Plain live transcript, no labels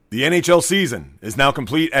The NHL season is now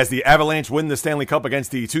complete as the Avalanche win the Stanley Cup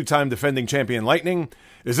against the two-time defending champion Lightning.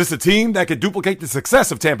 Is this a team that could duplicate the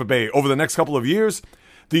success of Tampa Bay over the next couple of years?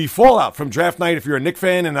 The fallout from draft night if you're a Knicks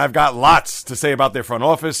fan, and I've got lots to say about their front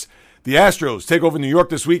office. The Astros take over New York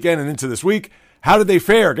this weekend and into this week. How did they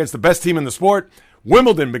fare against the best team in the sport?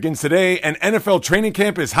 Wimbledon begins today, and NFL training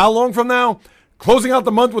camp is how long from now? Closing out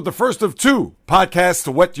the month with the first of two podcasts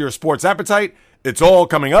to whet your sports appetite. It's all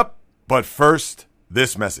coming up, but first,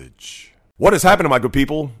 this message. What is happening, my good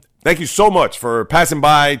people? Thank you so much for passing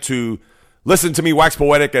by to listen to me wax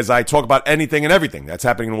poetic as I talk about anything and everything that's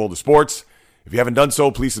happening in the world of sports. If you haven't done so,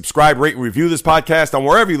 please subscribe, rate, and review this podcast on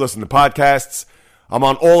wherever you listen to podcasts. I'm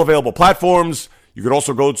on all available platforms. You could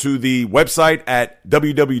also go to the website at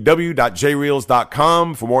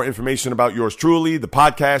www.jreels.com for more information about yours truly, the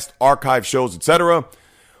podcast, archive shows, etc.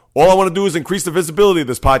 All I want to do is increase the visibility of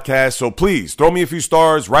this podcast, so please throw me a few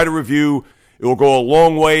stars, write a review. It will go a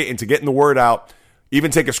long way into getting the word out.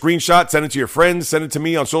 Even take a screenshot, send it to your friends, send it to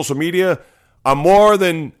me on social media. I'm more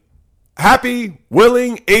than happy,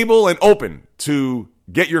 willing, able, and open to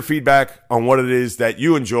get your feedback on what it is that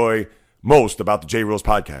you enjoy most about the J Reels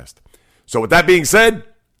podcast. So with that being said,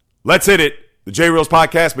 let's hit it. The J Reels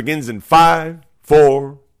podcast begins in 5,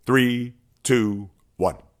 4, 3, 2,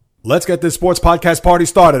 1. Let's get this sports podcast party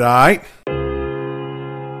started, all right?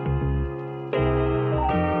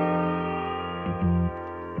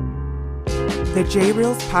 The J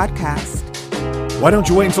Reels podcast. Why don't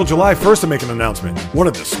you wait until July 1st to make an announcement? What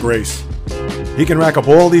a disgrace. He can rack up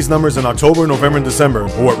all these numbers in October, November, and December,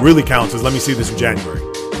 but what really counts is let me see this in January.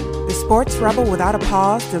 The sports rebel without a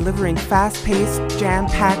pause, delivering fast-paced,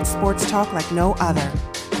 jam-packed sports talk like no other.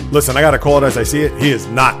 Listen, I gotta call it as I see it. He is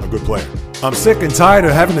not a good player. I'm sick and tired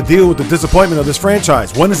of having to deal with the disappointment of this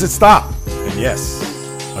franchise. When does it stop? And yes,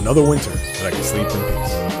 another winter that I can sleep in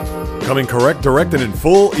peace. Coming correct, direct, and in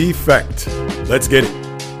full effect. Let's get it.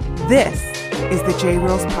 This is the J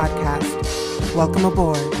Reels podcast. Welcome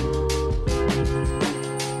aboard.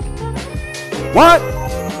 What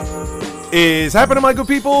is happening, my good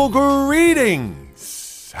people?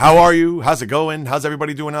 Greetings. How are you? How's it going? How's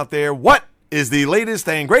everybody doing out there? What is the latest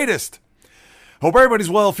and greatest? Hope everybody's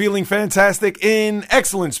well, feeling fantastic, in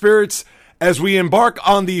excellent spirits as we embark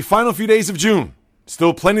on the final few days of June.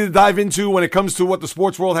 Still plenty to dive into when it comes to what the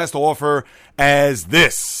sports world has to offer, as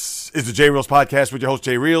this is the J Reels podcast with your host,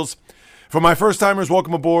 J Reels. For my first timers,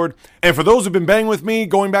 welcome aboard. And for those who've been banging with me,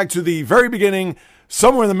 going back to the very beginning,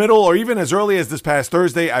 somewhere in the middle, or even as early as this past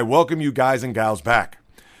Thursday, I welcome you guys and gals back.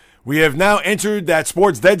 We have now entered that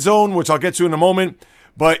sports dead zone, which I'll get to in a moment.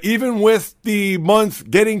 But even with the month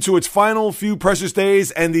getting to its final few precious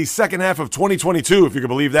days and the second half of 2022, if you can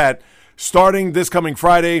believe that, starting this coming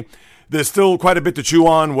Friday, there's still quite a bit to chew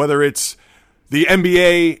on, whether it's the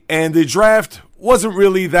NBA and the draft wasn't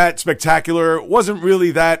really that spectacular, wasn't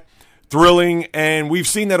really that thrilling, and we've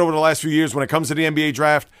seen that over the last few years when it comes to the NBA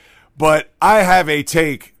draft. But I have a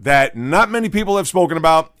take that not many people have spoken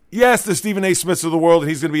about. Yes, the Stephen A. Smiths of the world, and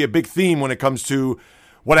he's going to be a big theme when it comes to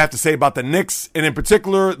what I have to say about the Knicks, and in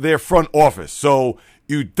particular, their front office. So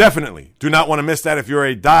you definitely do not want to miss that if you're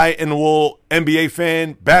a die-in-the-wool NBA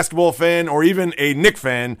fan, basketball fan, or even a Knicks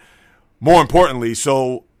fan, more importantly.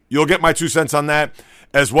 So you'll get my 2 cents on that,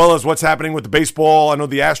 as well as what's happening with the baseball. I know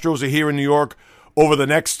the Astros are here in New York over the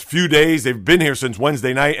next few days. They've been here since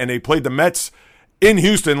Wednesday night, and they played the Mets in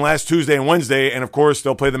Houston last Tuesday and Wednesday, and of course,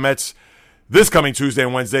 they'll play the Mets this coming Tuesday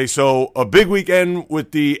and Wednesday. So a big weekend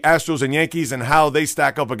with the Astros and Yankees and how they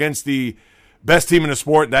stack up against the best team in the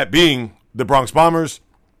sport, that being the Bronx Bombers.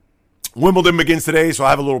 Wimbledon begins today, so I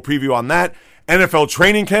have a little preview on that. NFL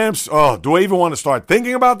training camps. Oh, do I even want to start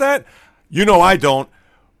thinking about that? You know I don't,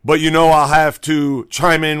 but you know I'll have to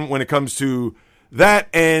chime in when it comes to that.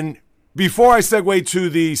 And before I segue to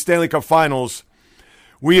the Stanley Cup Finals,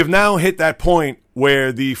 we have now hit that point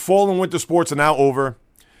where the fall and winter sports are now over.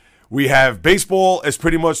 We have baseball as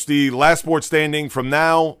pretty much the last sport standing from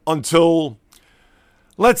now until,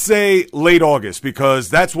 let's say, late August, because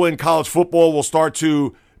that's when college football will start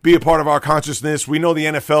to be a part of our consciousness. We know the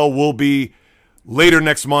NFL will be later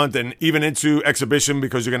next month and even into exhibition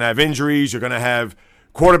because you're going to have injuries, you're going to have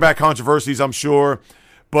quarterback controversies, I'm sure.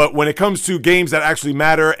 But when it comes to games that actually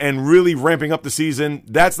matter and really ramping up the season,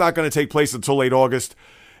 that's not going to take place until late August.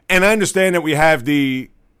 And I understand that we have the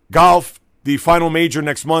golf, the final major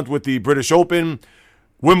next month with the British Open,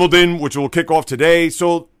 Wimbledon, which will kick off today.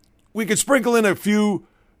 So we could sprinkle in a few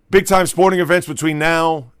big-time sporting events between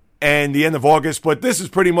now and the end of August. But this is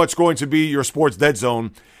pretty much going to be your sports dead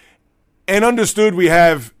zone. And understood, we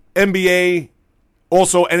have NBA,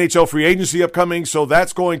 also NHL free agency upcoming. So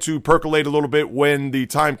that's going to percolate a little bit when the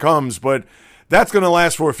time comes. But That's going to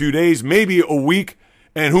last for a few days, maybe a week,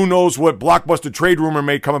 and who knows what blockbuster trade rumor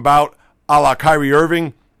may come about, a la Kyrie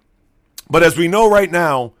Irving. But as we know right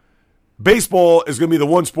now, baseball is going to be the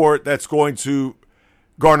one sport that's going to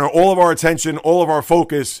garner all of our attention, all of our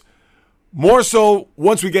focus, more so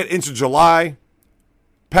once we get into July,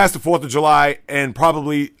 past the 4th of July, and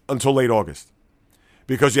probably until late August.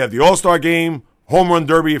 Because you have the All-Star Game, Home Run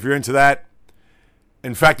Derby if you're into that.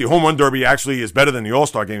 In fact, the Home Run Derby actually is better than the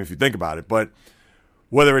All-Star Game if you think about it. But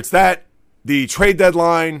whether it's that, the trade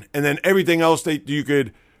deadline, and then everything else that you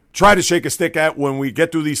could try to shake a stick at when we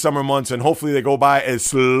get through these summer months, and hopefully they go by as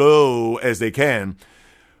slow as they can.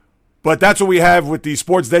 But that's what we have with the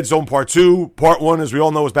Sports Dead Zone Part 2. Part 1, as we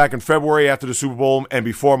all know, is back in February after the Super Bowl and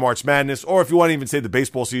before March Madness. Or if you want to even say the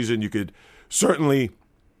baseball season, you could certainly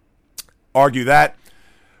argue that.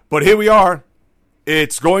 But here we are.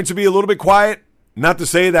 It's going to be a little bit quiet. Not to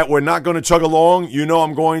say that we're not going to chug along. You know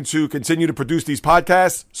I'm going to continue to produce these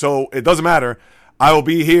podcasts, so it doesn't matter. I will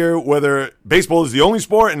be here whether baseball is the only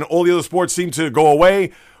sport and all the other sports seem to go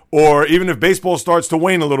away, or even if baseball starts to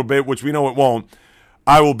wane a little bit, which we know it won't,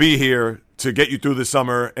 I will be here to get you through this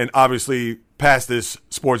summer and obviously past this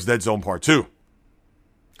Sports Dead Zone Part 2.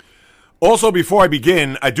 Also, before I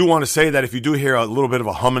begin, I do want to say that if you do hear a little bit of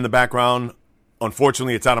a hum in the background,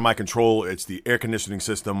 unfortunately, it's out of my control. It's the air conditioning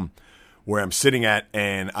system where I'm sitting at,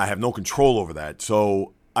 and I have no control over that.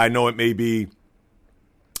 So I know it may be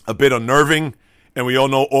a bit unnerving, and we all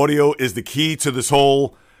know audio is the key to this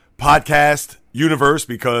whole podcast universe,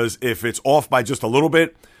 because if it's off by just a little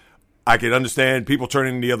bit, I could understand people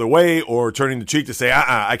turning the other way or turning the cheek to say,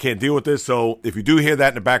 I can't deal with this. So if you do hear that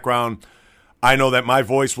in the background, I know that my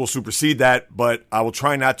voice will supersede that, but I will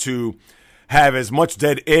try not to have as much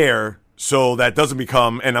dead air so that doesn't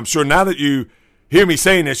become, and I'm sure now that you hear me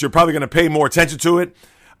saying this, you're probably going to pay more attention to it.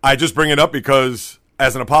 I just bring it up because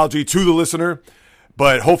as an apology to the listener,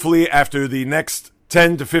 but hopefully after the next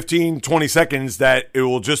 10 to 15, 20 seconds that it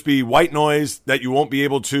will just be white noise, that you won't be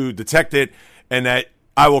able to detect it, and that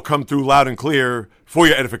I will come through loud and clear for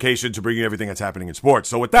your edification to bring you everything that's happening in sports.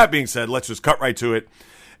 So with that being said, let's just cut right to it.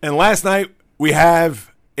 And last night we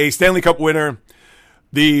have a Stanley Cup winner,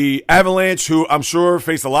 the Avalanche, who I'm sure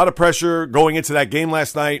faced a lot of pressure going into that game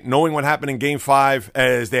last night, knowing what happened in Game 5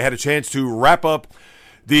 as they had a chance to wrap up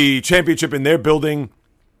the championship in their building,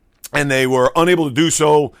 and they were unable to do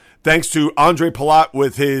so thanks to Andre Palat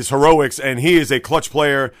with his heroics, and he is a clutch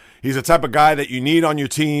player. He's the type of guy that you need on your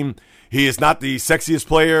team. He is not the sexiest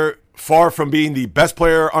player, far from being the best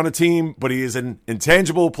player on a team, but he is an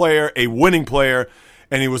intangible player, a winning player,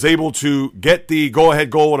 and he was able to get the go-ahead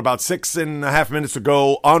goal with about 6.5 minutes to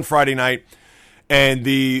go on Friday night. And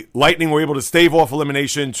the Lightning were able to stave off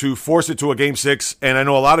elimination to force it to a Game 6. And I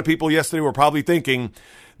know a lot of people yesterday were probably thinking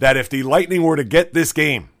that if the Lightning were to get this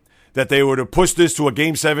game, that they were to push this to a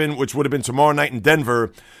Game 7, which would have been tomorrow night in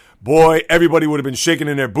Denver, boy, everybody would have been shaking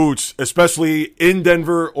in their boots, especially in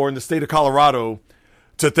Denver or in the state of Colorado,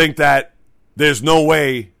 to think that there's no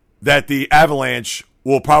way that the Avalanche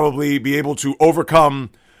will probably be able to overcome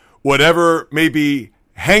whatever may be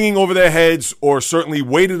hanging over their heads or certainly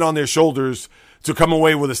weighted on their shoulders to come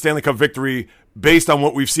away with a Stanley Cup victory based on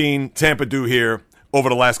what we've seen Tampa do here over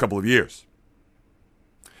the last couple of years.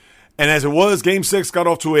 And as it was, Game 6 got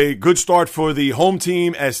off to a good start for the home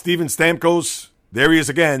team as Steven Stamkos, there he is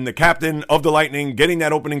again, the captain of the Lightning, getting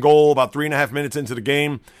that opening goal about 3.5 minutes into the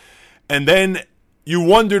game. And then you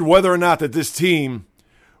wondered whether or not that this team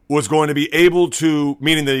was going to be able to,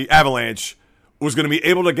 meaning the Avalanche, was going to be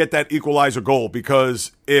able to get that equalizer goal.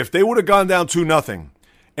 Because if they would have gone down 2-0,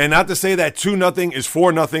 and not to say that 2-0 is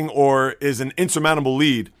 4-0 or is an insurmountable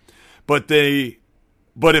lead, but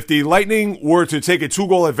if the Lightning were to take a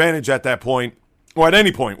 2-goal advantage at that point, or at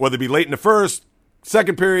any point, whether it be late in the first,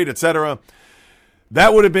 second period, etc.,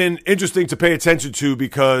 that would have been interesting to pay attention to,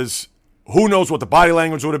 because who knows what the body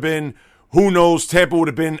language would have been. Who knows, Tampa would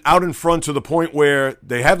have been out in front to the point where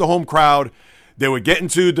they had the home crowd. They would get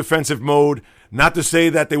into defensive mode. Not to say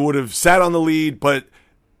that they would have sat on the lead, but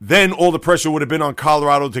then all the pressure would have been on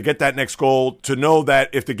Colorado to get that next goal, to know that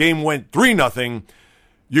if the game went 3-0,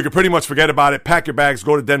 you could pretty much forget about it, pack your bags,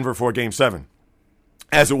 go to Denver for Game 7.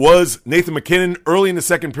 As it was, Nathan MacKinnon early in the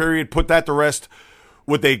second period put that to rest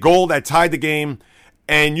with a goal that tied the game.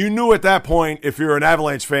 And you knew at that point, if you're an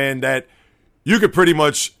Avalanche fan, that you could pretty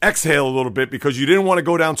much exhale a little bit because you didn't want to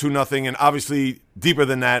go down 2-0, and obviously deeper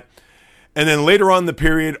than that. And then later on in the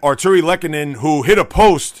period, Arturi Lehkonen, who hit a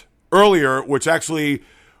post earlier, which actually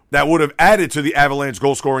that would have added to the Avalanche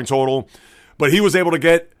goal-scoring total, but he was able to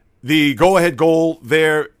get the go-ahead goal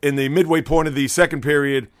there in the midway point of the second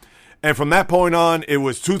period. And from that point on, it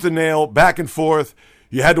was tooth and nail, back and forth.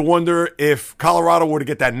 You had to wonder if Colorado were to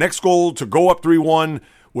get that next goal to go up 3-1,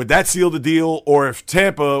 would that seal the deal? Or if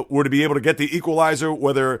Tampa were to be able to get the equalizer,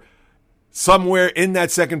 whether somewhere in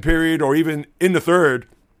that second period or even in the third.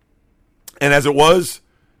 And as it was,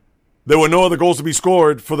 there were no other goals to be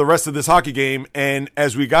scored for the rest of this hockey game. And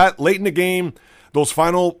as we got late in the game, those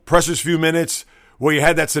final precious few minutes where you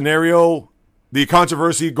had that scenario, the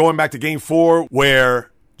controversy going back to Game 4,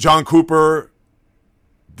 where John Cooper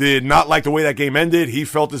did not like the way that game ended. He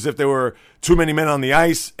felt as if there were too many men on the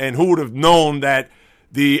ice, and who would have known that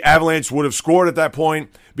the Avalanche would have scored at that point?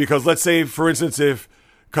 Because let's say, for instance, if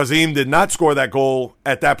Kazim did not score that goal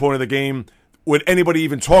at that point of the game, would anybody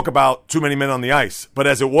even talk about too many men on the ice? But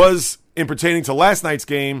as it was in pertaining to last night's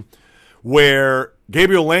game, where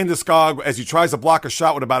Gabriel Landeskog, as he tries to block a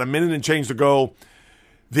shot with about a minute and change to go,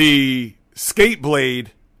 the skate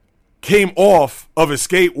blade came off of his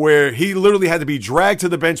skate where he literally had to be dragged to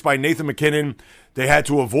the bench by Nathan MacKinnon. They had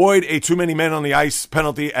to avoid a too many men on the ice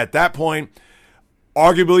penalty at that point.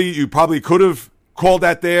 Arguably, you probably could have called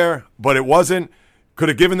that there, but it wasn't. Could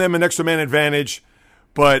have given them an extra man advantage.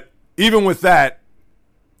 But even with that,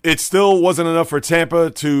 it still wasn't enough for Tampa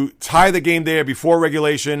to tie the game there before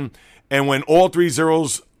regulation. And when all 3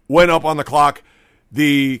 zeros went up on the clock,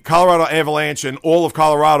 the Colorado Avalanche and all of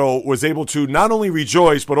Colorado was able to not only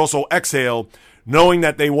rejoice, but also exhale, knowing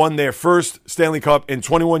that they won their first Stanley Cup in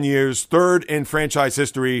 21 years, third in franchise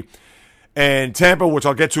history. And Tampa, which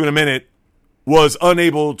I'll get to in a minute, was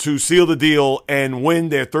unable to seal the deal and win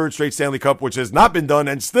their third straight Stanley Cup, which has not been done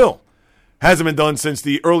and still hasn't been done since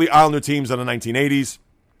the early Islander teams in the 1980s.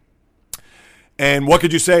 And what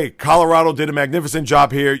could you say? Colorado did a magnificent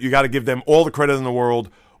job here. You got to give them all the credit in the world.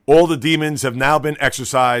 All the demons have now been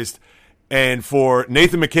exorcised. And for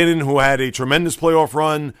Nathan MacKinnon, who had a tremendous playoff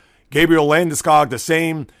run, Gabriel Landeskog, the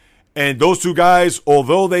same. And those two guys,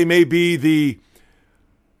 although they may be the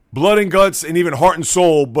blood and guts and even heart and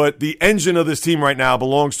soul, but the engine of this team right now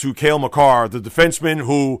belongs to Cale Makar, the defenseman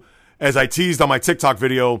who, as I teased on my TikTok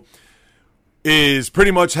video, is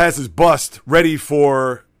pretty much has his bust ready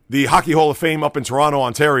for the Hockey Hall of Fame up in Toronto,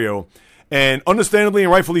 Ontario. And understandably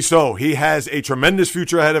and rightfully so, he has a tremendous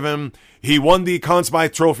future ahead of him. He won the Conn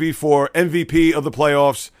Smythe Trophy for MVP of the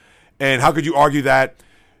playoffs. And how could you argue that?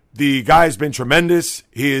 The guy has been tremendous.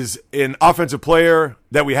 He is an offensive player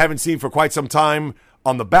that we haven't seen for quite some time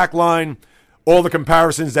on the back line. All the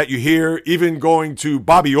comparisons that you hear, even going to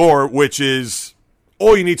Bobby Orr, which is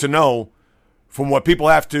all you need to know from what people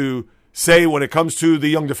have to say when it comes to the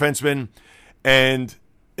young defenseman. And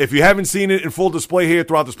if you haven't seen it in full display here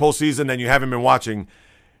throughout this postseason, then you haven't been watching.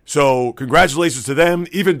 So congratulations to them.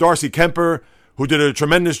 Even Darcy Kemper, who did a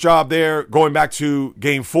tremendous job there going back to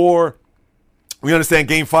Game 4. We understand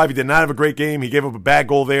Game 5, he did not have a great game. He gave up a bad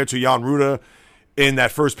goal there to Jan Ruda in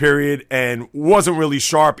that first period and wasn't really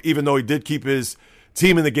sharp, even though he did keep his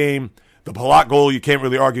team in the game. The Palat goal, you can't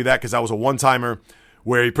really argue that because that was a one-timer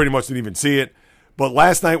where he pretty much didn't even see it. But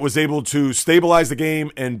last night was able to stabilize the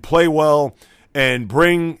game and play well and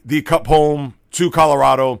bring the cup home to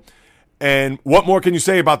Colorado. And what more can you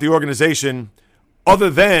say about the organization other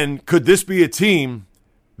than, could this be a team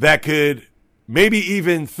that could maybe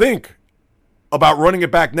even think about running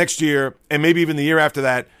it back next year and maybe even the year after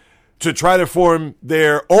that to try to form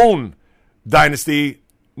their own dynasty?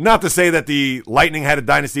 Not to say that the Lightning had a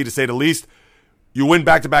dynasty, to say the least. You win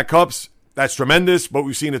back-to-back cups, that's tremendous, but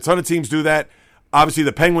we've seen a ton of teams do that. Obviously,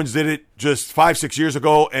 the Penguins did it just 5-6 years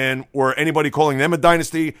ago, and were anybody calling them a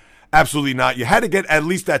dynasty? Absolutely not. You had to get at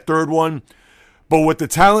least that third one. But with the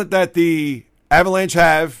talent that the Avalanche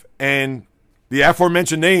have and the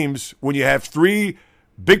aforementioned names, when you have 3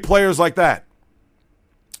 big players like that,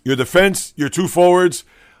 your defense, your 2 forwards,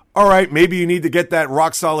 all right, maybe you need to get that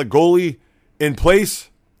rock-solid goalie in place.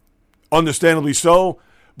 Understandably so.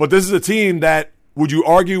 But this is a team that, would you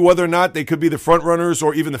argue whether or not they could be the front runners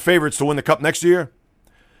or even the favorites to win the cup next year?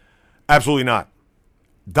 Absolutely not.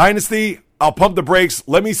 Dynasty, I'll pump the brakes.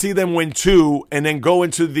 Let me see them win 2 and then go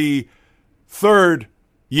into the third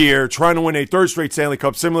year trying to win a third straight Stanley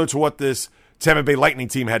Cup, similar to what this Tampa Bay Lightning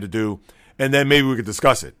team had to do, and then maybe we could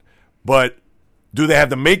discuss it. But do they have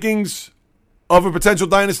the makings of a potential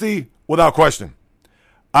dynasty? Without question.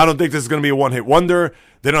 I don't think this is going to be a one-hit wonder.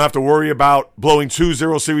 They don't have to worry about blowing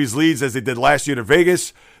 2-0 series leads as they did last year to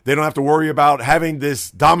Vegas. They don't have to worry about having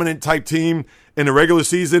this dominant type team in the regular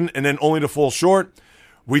season and then only to fall short.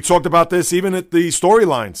 We talked about this even at the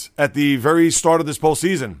storylines at the very start of this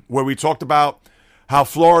postseason, where we talked about how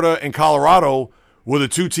Florida and Colorado were the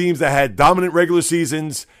 2 teams that had dominant regular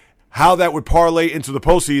seasons, how that would parlay into the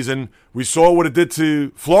postseason. We saw what it did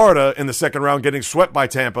to Florida in the second round, getting swept by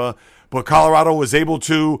Tampa, but Colorado was able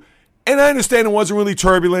to And I understand it wasn't really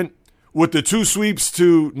turbulent with the 2 sweeps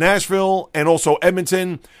to Nashville and also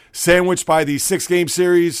Edmonton, sandwiched by the 6-game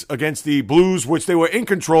series against the Blues, which they were in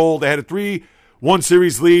control. They had a 3-1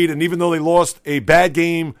 series lead, and even though they lost a bad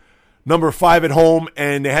game, number 5 at home,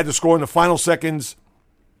 and they had to score in the final seconds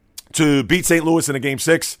to beat St. Louis in a Game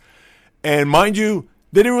 6. And mind you,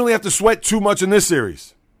 they didn't really have to sweat too much in this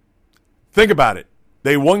series. Think about it.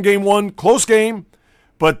 They won Game 1, close game,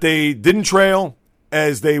 but they didn't trail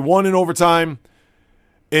as they won in overtime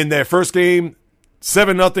in their first game,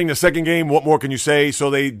 7-0. The second game, what more can you say? So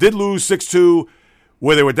they did lose 6-2,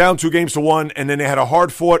 where they were down 2-1, and then they had a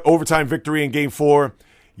hard-fought overtime victory in Game 4.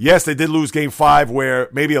 Yes, they did lose Game 5, where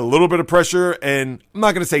maybe a little bit of pressure, and I'm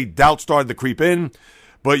not going to say doubt started to creep in,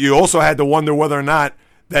 but you also had to wonder whether or not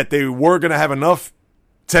that they were going to have enough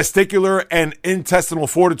testicular and intestinal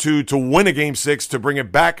fortitude to win a Game 6 to bring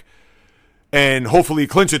it back and hopefully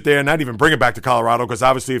clinch it there, not even bring it back to Colorado, because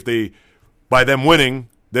obviously if they, by them winning,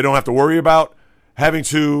 they don't have to worry about having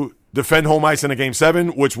to defend home ice in a Game 7,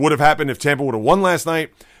 which would have happened if Tampa would have won last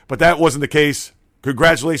night, but that wasn't the case.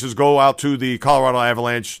 Congratulations go out to the Colorado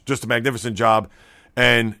Avalanche. Just a magnificent job.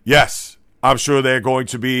 And yes, I'm sure they're going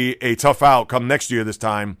to be a tough out come next year this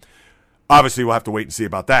time. Obviously, we'll have to wait and see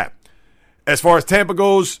about that. As far as Tampa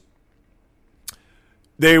goes,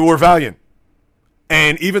 they were valiant.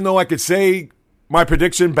 And even though I could say my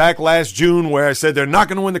prediction back last June where I said they're not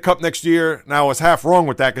going to win the Cup next year, now I was half wrong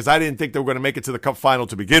with that because I didn't think they were going to make it to the Cup final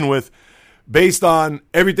to begin with, based on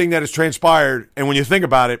everything that has transpired. And when you think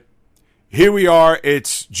about it, here we are,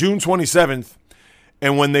 it's June 27th,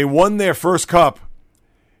 and when they won their first Cup,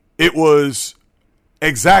 it was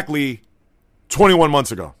exactly 21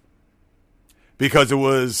 months ago. Because it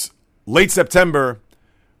was late September,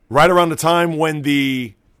 right around the time when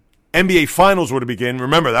the NBA Finals were to begin.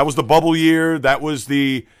 Remember, that was the bubble year. That was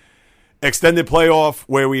the extended playoff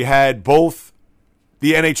where we had both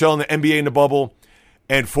the NHL and the NBA in the bubble.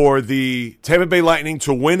 And for the Tampa Bay Lightning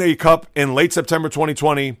to win a Cup in late September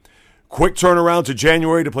 2020, quick turnaround to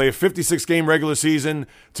January to play a 56-game regular season,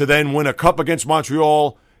 to then win a Cup against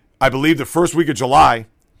Montreal, I believe the first week of July,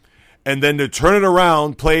 and then to turn it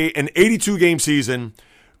around, play an 82-game season,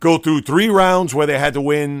 go through 3 rounds where they had to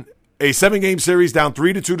win a 7-game series down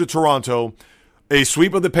 3-2 to Toronto, a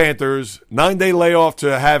sweep of the Panthers, 9-day layoff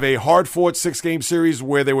to have a hard-fought 6-game series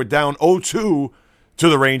where they were down 0-2 to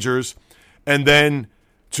the Rangers, and then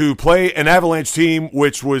to play an Avalanche team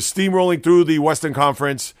which was steamrolling through the Western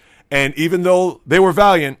Conference. And even though they were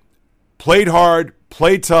valiant, played hard,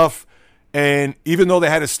 played tough, and even though they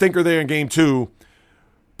had a stinker there in Game 2,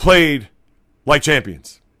 played like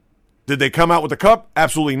champions. Did they come out with the Cup?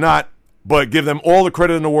 Absolutely not. But give them all the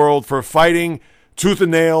credit in the world for fighting tooth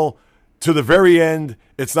and nail to the very end.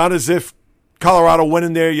 It's not as if Colorado went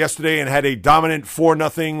in there yesterday and had a dominant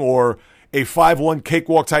 4-0 or a 5-1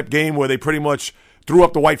 cakewalk type game where they pretty much threw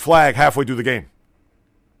up the white flag halfway through the game.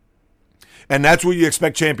 And that's what you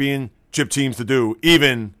expect championship teams to do,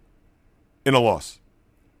 even in a loss.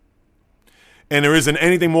 And there isn't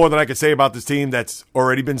anything more that I could say about this team that's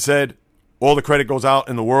already been said. All the credit goes out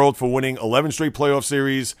in the world for winning 11 straight playoff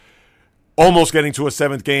series, almost getting to a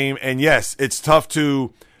 7th game. And yes, it's tough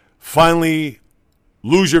to finally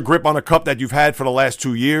lose your grip on a Cup that you've had for the last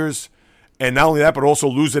 2 years. And not only that, but also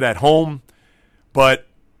lose it at home. But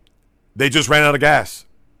they just ran out of gas.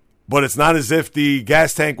 But it's not as if the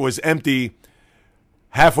gas tank was empty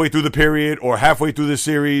halfway through the period or halfway through the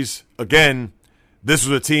series. Again, this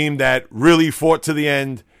was a team that really fought to the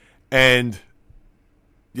end. And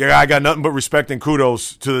yeah, I got nothing but respect and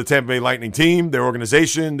kudos to the Tampa Bay Lightning team, their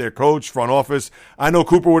organization, their coach, front office. I know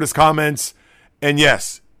Cooper with his comments. And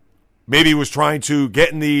yes, maybe he was trying to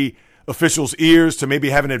get in the officials' ears to maybe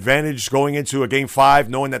have an advantage going into a Game 5,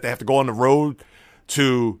 knowing that they have to go on the road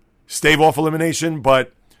to stave off elimination.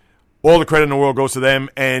 But all the credit in the world goes to them.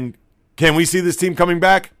 And can we see this team coming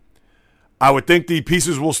back? I would think the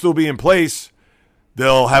pieces will still be in place.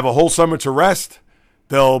 They'll have a whole summer to rest.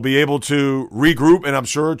 They'll be able to regroup and I'm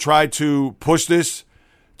sure try to push this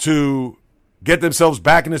to get themselves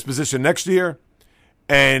back in this position next year.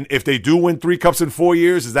 And if they do win 3 Cups in 4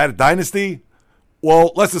 years, is that a dynasty?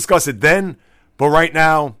 Well, let's discuss it then. But right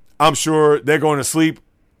now, I'm sure they're going to sleep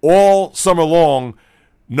all summer long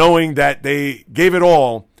knowing that they gave it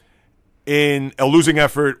all in a losing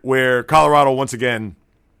effort where Colorado, once again,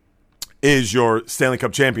 is your Stanley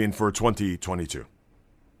Cup champion for 2022.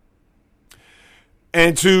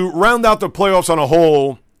 And to round out the playoffs on a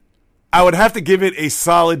whole, I would have to give it a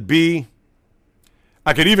solid B.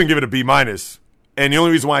 I could even give it a B-. And the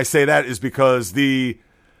only reason why I say that is because the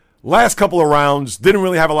last couple of rounds didn't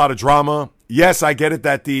really have a lot of drama. Yes, I get it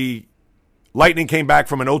that the Lightning came back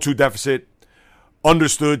from an 0-2 deficit,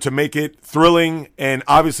 understood to make it thrilling, and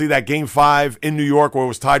obviously that Game 5 in New York where it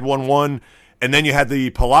was tied 1-1, and then you had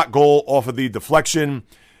the Palat goal off of the deflection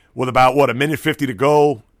with about, a minute 50 to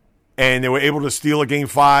go, and they were able to steal a Game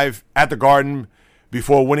 5 at the Garden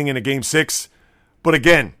before winning in a Game 6. But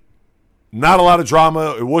again, not a lot of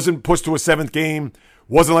drama. It wasn't pushed to a 7th game.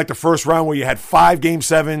 Wasn't like the first round where you had 5 Game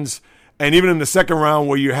 7s, and even in the second round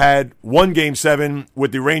where you had 1 Game 7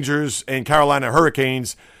 with the Rangers and Carolina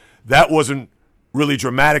Hurricanes. That wasn't really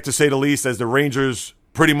dramatic, to say the least, as the Rangers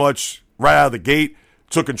pretty much right out of the gate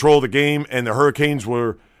took control of the game, and the Hurricanes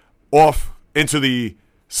were off into the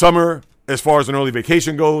summer as far as an early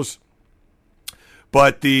vacation goes.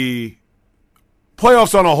 But the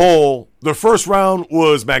playoffs on a whole, the first round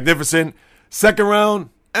was magnificent. Second round,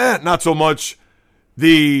 not so much.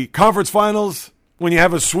 The conference finals, when you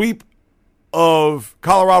have a sweep of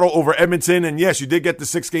Colorado over Edmonton, and yes, you did get the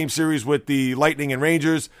 6-game series with the Lightning and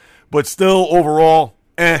Rangers, but still overall,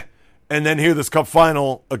 And then here, this Cup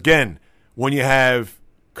final, again, when you have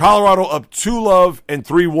Colorado up 2-0 and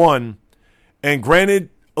 3-1, and granted,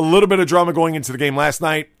 a little bit of drama going into the game last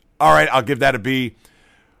night. All right, I'll give that a B.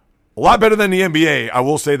 A lot better than the NBA, I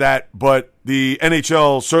will say that, but the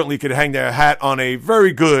NHL certainly could hang their hat on a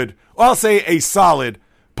very good, I'll say a solid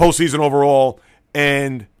postseason overall,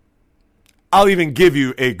 and I'll even give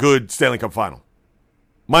you a good Stanley Cup final.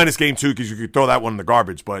 Minus Game 2, because you could throw that one in the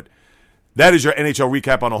garbage, but that is your NHL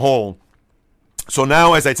recap on a whole. So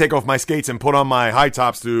now, as I take off my skates and put on my high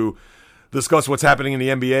tops to discuss what's happening in the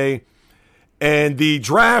NBA and the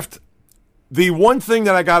draft, the one thing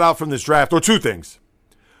that I got out from this draft, or two things.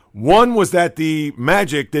 One was that the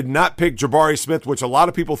Magic did not pick Jabari Smith, which a lot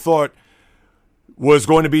of people thought was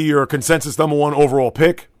going to be your consensus number 1 overall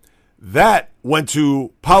pick. That went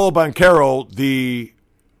to Paolo Banchero, the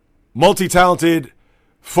multi-talented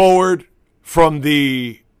forward from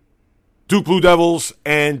the Duke Blue Devils.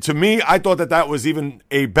 And to me, I thought that that was even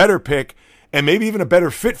a better pick and maybe even a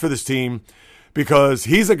better fit for this team, because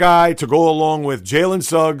he's a guy to go along with Jalen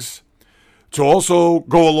Suggs, to also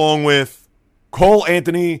go along with Cole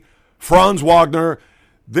Anthony, Franz Wagner.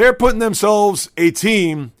 They're putting themselves a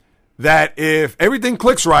team that, if everything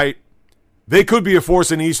clicks right, they could be a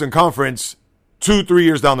force in the Eastern Conference 2-3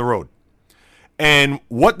 years down the road. And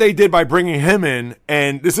what they did by bringing him in,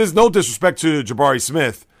 and this is no disrespect to Jabari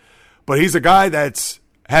Smith, but he's a guy that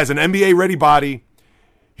has an NBA-ready body.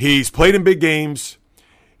 He's played in big games.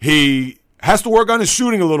 He has to work on his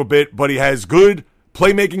shooting a little bit, but he has good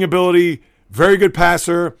playmaking ability, very good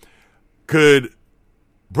passer, could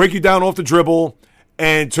break you down off the dribble.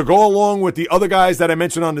 And to go along with the other guys that I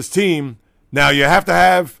mentioned on this team, now you have to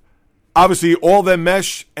have, obviously, all of them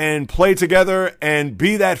mesh and play together and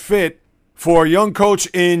be that fit for a young coach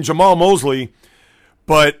in Jamal Mosley.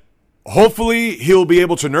 But hopefully he'll be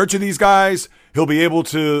able to nurture these guys. He'll be able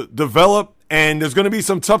to develop. And there's going to be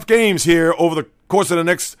some tough games here over the course of the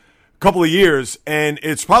next couple of years. And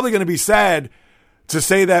it's probably going to be sad to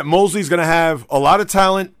say that Mosley's going to have a lot of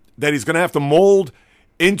talent that he's going to have to mold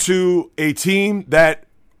into a team that,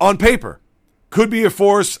 on paper, could be a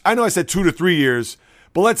force. I know I said 2 to 3 years,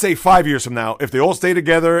 but let's say 5 years from now, if they all stay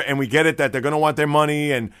together and we get it that they're going to want their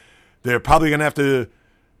money and they're probably going to have to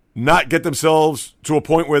not get themselves to a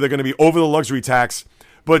point where they're going to be over the luxury tax.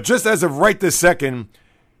 But just as of right this second,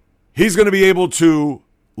 he's going to be able to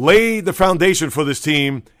lay the foundation for this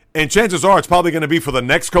team, and chances are it's probably going to be for the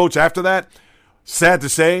next coach after that. Sad to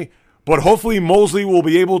say, but hopefully Mosley will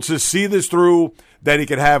be able to see this through, that he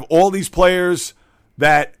can have all these players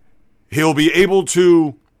that he'll be able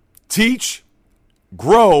to teach,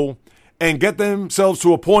 grow, and get themselves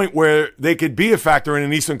to a point where they could be a factor in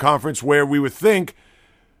an Eastern Conference, where we would think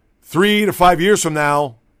 3 to 5 years from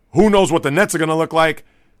now, who knows what the Nets are going to look like.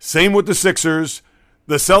 Same with the Sixers.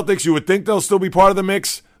 The Celtics, you would think they'll still be part of the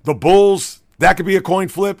mix. The Bulls, that could be a coin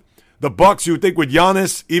flip. The Bucks, you would think with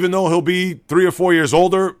Giannis, even though he'll be 3 or 4 years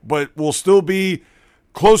older, but will still be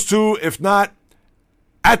close to, if not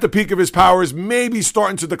at the peak of his powers, maybe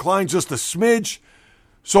starting to decline just a smidge.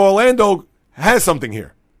 So Orlando has something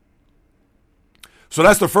here. So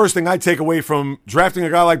that's the first thing I take away from drafting a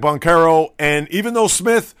guy like Banchero. And even though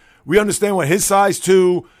Smith, we understand what his size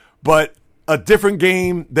too, but a different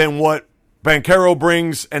game than what Banchero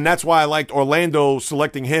brings, and that's why I liked Orlando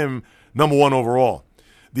selecting him number 1 overall.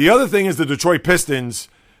 The other thing is the Detroit Pistons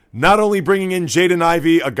not only bringing in Jaden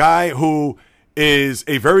Ivey, a guy who is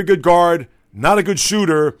a very good guard, not a good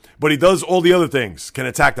shooter, but he does all the other things. Can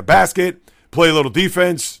attack the basket, play a little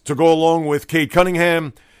defense to go along with Cade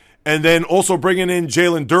Cunningham, and then also bringing in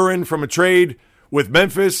Jalen Duren from a trade with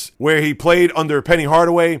Memphis, where he played under Penny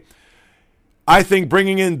Hardaway. I think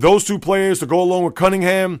bringing in those two players to go along with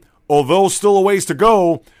Cunningham, although still a ways to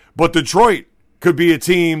go, but Detroit could be a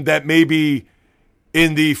team that maybe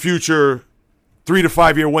in the future 3 to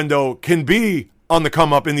 5 year window can be on the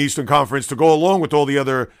come up in the Eastern Conference to go along with all the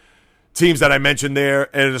other teams that I mentioned there,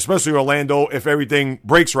 and especially Orlando if everything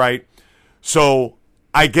breaks right. So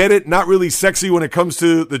I get it, not really sexy when it comes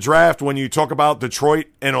to the draft when you talk about Detroit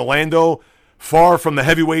and Orlando, far from the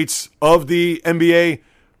heavyweights of the NBA.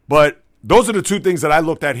 But those are the two things that I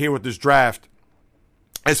looked at here with this draft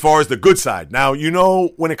as far as the good side. Now,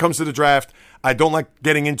 when it comes to the draft, I don't like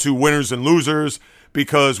getting into winners and losers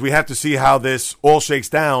because we have to see how this all shakes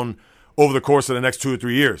down over the course of the next 2 or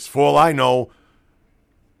 3 years. For all I know,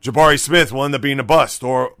 Jabari Smith will end up being a bust,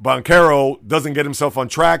 or Banchero doesn't get himself on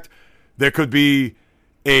track. There could be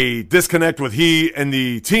a disconnect with he and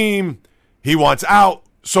the team. He wants out.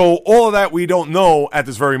 So all of that we don't know at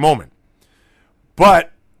this very moment.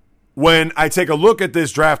 But when I take a look at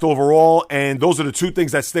this draft overall, and those are the two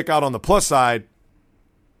things that stick out on the plus side,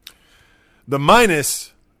 the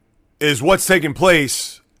minus is what's taking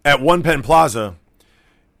place at One Penn Plaza,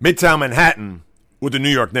 Midtown Manhattan, with the New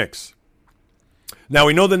York Knicks. Now,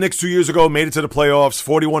 we know the Knicks 2 years ago made it to the playoffs,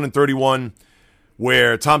 41-31,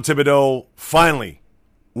 where Tom Thibodeau finally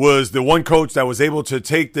was the one coach that was able to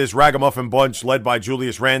take this ragamuffin bunch led by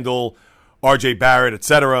Julius Randle, R.J. Barrett,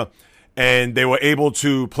 etc., and they were able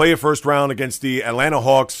to play a first round against the Atlanta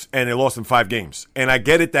Hawks, and they lost in 5 games. And I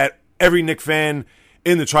get it that every Knicks fan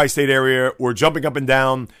in the tri-state area were jumping up and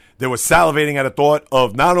down. They were salivating at the thought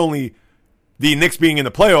of not only the Knicks being in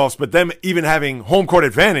the playoffs, but them even having home court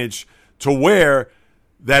advantage to where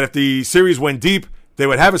that if the series went deep, they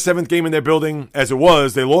would have a 7th game in their building. As it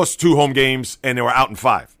was, they lost 2 home games, and they were out in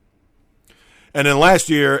 5. And then last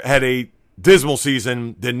year had a dismal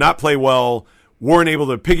season, did not play well, weren't able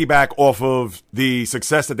to piggyback off of the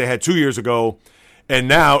success that they had 2 years ago. And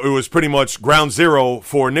now it was pretty much ground zero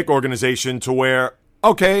for Knick organization to where,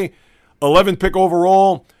 okay, 11th pick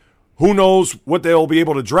overall, who knows what they'll be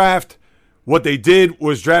able to draft. What they did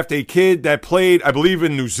was draft a kid that played, I believe,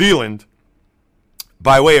 in New Zealand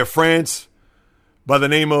by way of France by the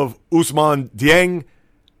name of Ousmane Dieng.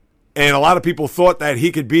 And a lot of people thought that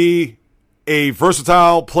he could be a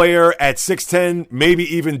versatile player at 6'10", maybe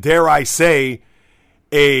even, dare I say,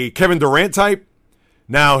 a Kevin Durant type.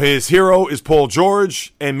 Now, his hero is Paul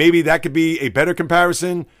George, and maybe that could be a better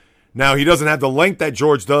comparison. Now, he doesn't have the length that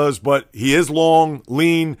George does, but he is long,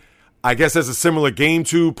 lean. I guess has a similar game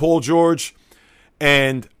to Paul George.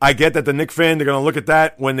 And I get that the Knicks fan, they're going to look at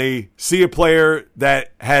that when they see a player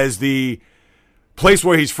that has the place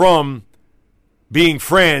where he's from being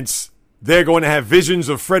France. They're going to have visions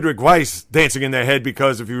of Frederick Weiss dancing in their head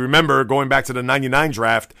because if you remember, going back to the 99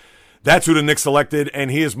 draft, that's who the Knicks selected, and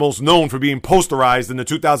he is most known for being posterized in the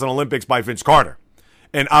 2000 Olympics by Vince Carter.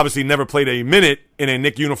 And obviously never played a minute in a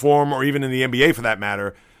Knicks uniform or even in the NBA for that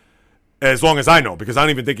matter, as long as I know, because I don't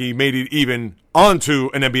even think he made it even onto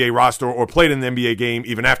an NBA roster or played in the NBA game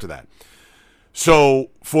even after that. So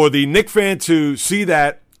for the Knicks fan to see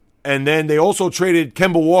that, and then they also traded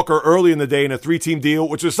Kemba Walker early in the day in a 3-team deal,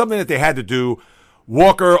 which was something that they had to do.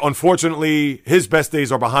 Walker, unfortunately, his best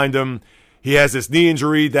days are behind him. He has this knee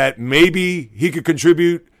injury that maybe he could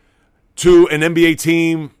contribute to an NBA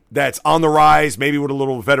team that's on the rise, maybe with a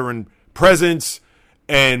little veteran presence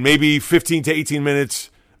and maybe 15 to 18 minutes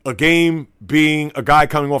a game being a guy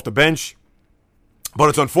coming off the bench. But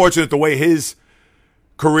it's unfortunate the way his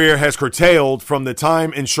career has curtailed from the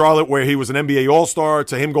time in Charlotte where he was an NBA All-Star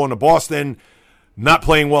to him going to Boston, not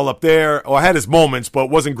playing well up there, or had his moments, but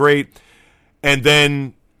wasn't great. And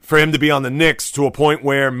then for him to be on the Knicks to a point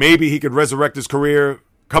where maybe he could resurrect his career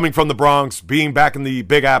coming from the Bronx, being back in the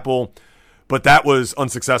Big Apple, but that was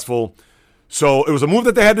unsuccessful. So it was a move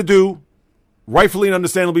that they had to do, rightfully and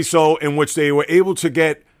understandably so, in which they were able to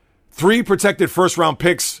get 3 protected first-round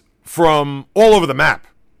picks from all over the map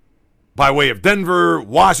by way of Denver,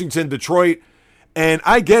 Washington, Detroit. And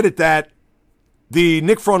I get it that the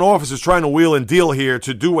Knicks front office is trying to wheel and deal here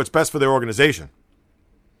to do what's best for their organization.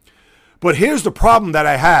 But here's the problem that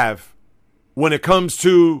I have when it comes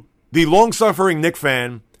to the long-suffering Knicks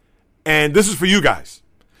fan, and this is for you guys.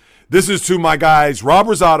 This is to my guys Rob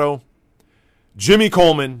Rosado, Jimmy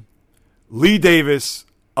Coleman, Lee Davis.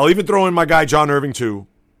 I'll even throw in my guy John Irving too.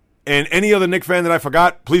 And any other Knicks fan that I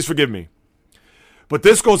forgot, please forgive me. But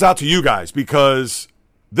this goes out to you guys because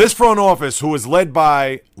this front office, who is led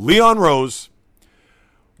by Leon Rose,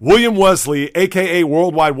 William Wesley, a.k.a.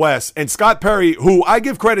 Worldwide West, and Scott Perry, who I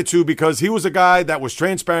give credit to because he was a guy that was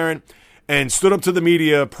transparent and stood up to the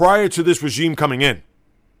media prior to this regime coming in.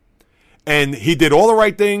 And he did all the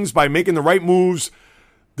right things by making the right moves.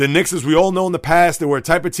 The Knicks, as we all know in the past, they were a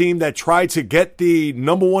type of team that tried to get the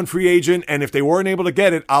number one free agent, and if they weren't able to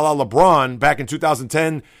get it, a la LeBron back in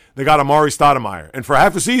 2010, they got Amari Stoudemire. And for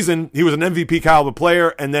half a season, he was an MVP caliber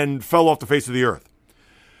player and then fell off the face of the earth.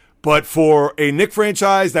 But for a Knicks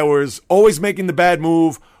franchise that was always making the bad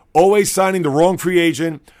move, always signing the wrong free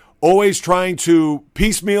agent, always trying to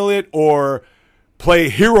piecemeal it or play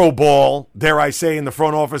hero ball, dare I say, in the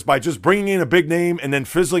front office by just bringing in a big name and then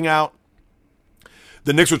fizzling out,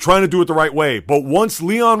 the Knicks were trying to do it the right way. But once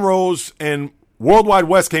Leon Rose and Worldwide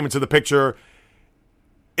West came into the picture,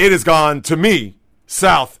 it has gone, to me,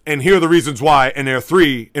 south. And here are the reasons why, and there are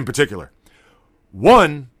three in particular.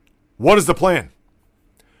 One, what is the plan?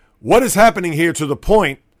 What is happening here to the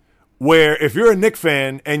point where if you're a Knicks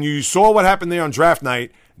fan and you saw what happened there on draft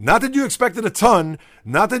night, not that you expected a ton,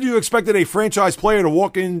 not that you expected a franchise player to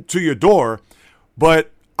walk into your door,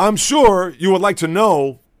 but I'm sure you would like to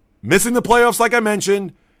know, missing the playoffs like I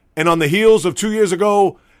mentioned, and on the heels of 2 years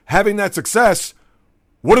ago having that success,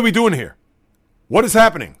 what are we doing here? What is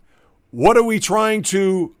happening? What are we trying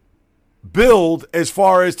to build as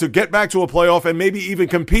far as to get back to a playoff and maybe even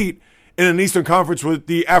compete in an Eastern Conference with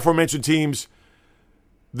the aforementioned teams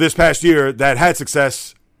this past year that had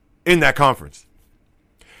success in that conference?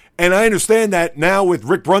 And I understand that now with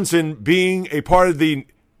Rick Brunson being a part of the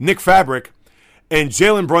Knicks fabric, and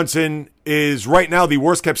Jalen Brunson is right now the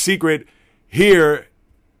worst kept secret here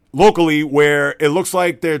locally, where it looks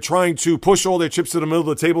like they're trying to push all their chips to the middle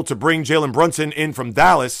of the table to bring Jalen Brunson in from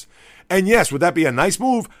Dallas. And yes, would that be a nice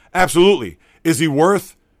move? Absolutely. Is he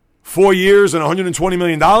worth 4 years and $120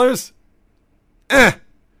 million?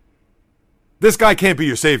 This guy can't be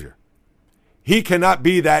your savior. He cannot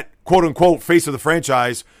be that quote-unquote face of the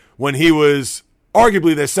franchise when he was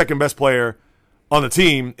arguably their second best player on the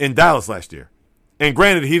team in Dallas last year. And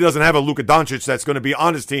granted, he doesn't have a Luka Doncic that's going to be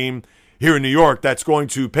on his team here in New York that's going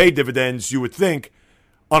to pay dividends, you would think,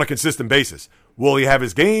 on a consistent basis. Will he have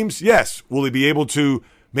his games? Yes. Will he be able to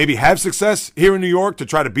maybe have success here in New York to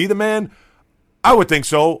try to be the man? I would think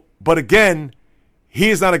so. But again,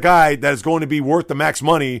 he is not a guy that is going to be worth the max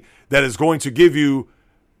money that is going to give you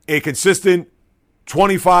a consistent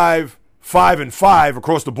 25, 5, and 5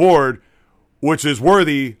 across the board, which is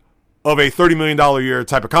worthy of a $30 million a year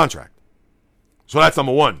type of contract. So that's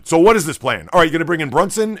number one. So what is this plan? All right, you're going to bring in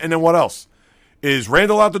Brunson, and then what else? Is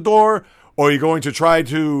Randall out the door, or are you going to try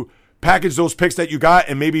to package those picks that you got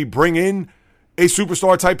and maybe bring in a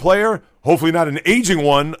superstar type player? Hopefully not an aging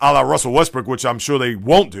one a la Russell Westbrook, which I'm sure they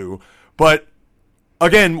won't do. But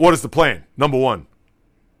again, what is the plan? Number one.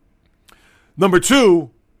 Number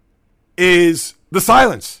two is the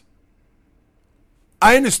silence.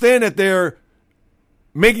 I understand that they're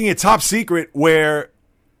making it top secret where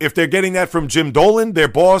if they're getting that from Jim Dolan, their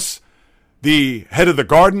boss, the head of the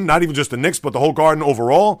Garden, not even just the Knicks, but the whole Garden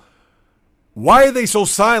overall, why are they so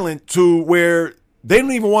silent to where they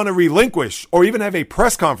don't even want to relinquish or even have a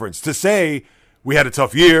press conference to say, we had a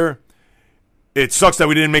tough year. It sucks that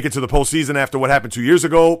we didn't make it to the postseason after what happened 2 years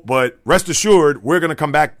ago, but rest assured, we're going to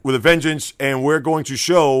come back with a vengeance, and we're going to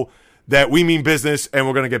show that we mean business, and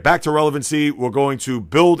we're going to get back to relevancy. We're going to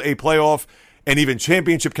build a playoff and even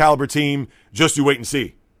championship caliber team. Just you wait and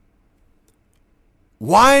see.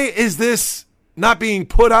 Why is this not being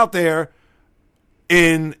put out there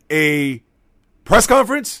in a press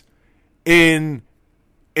conference, in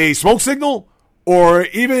a smoke signal, or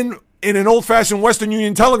even in an old-fashioned Western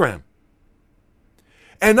Union telegram?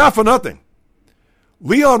 And not for nothing.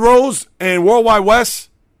 Leon Rose and Worldwide West,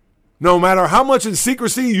 no matter how much in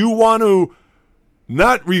secrecy you want to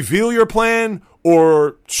not reveal your plan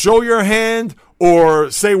or show your hand or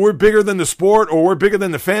say we're bigger than the sport or we're bigger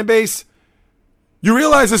than the fan base, you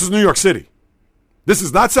realize this is New York City. This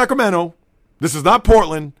is not Sacramento. This is not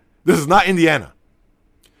Portland. This is not Indiana.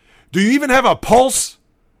 Do you even have a pulse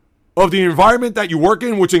of the environment that you work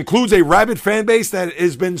in, which includes a rabid fan base that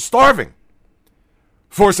has been starving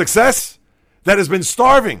for success, that has been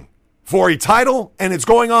starving for a title, and it's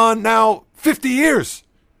going on now 50 years?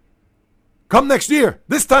 Come next year,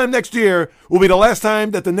 this time next year will be the last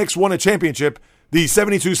time that the Knicks won a championship, the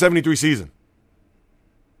 72-73 season.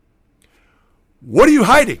 What are you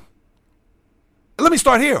hiding? Let me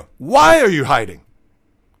start here. Why are you hiding?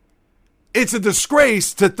 It's a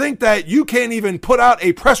disgrace to think that you can't even put out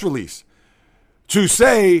a press release to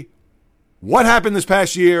say what happened this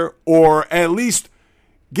past year, or at least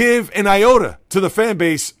give an iota to the fan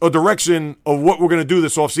base a direction of what we're going to do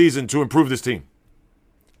this offseason to improve this team.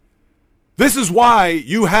 This is why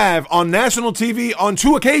you have on national TV on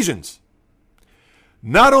 2 occasions,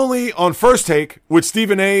 not only on First Take with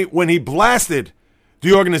Stephen A. when he blasted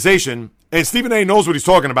the organization, and Stephen A. knows what he's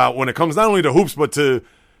talking about when it comes not only to hoops but to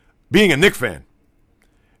being a Knicks fan.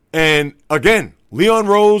 And again, Leon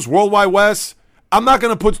Rose, Worldwide West, I'm not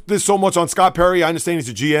going to put this so much on Scott Perry. I understand he's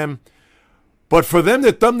a GM. But for them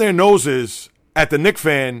to thumb their noses at the Knicks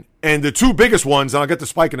fan, and the two biggest ones, and I'll get to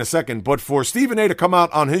Spike in a second, but for Stephen A to come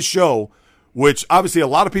out on his show, which obviously a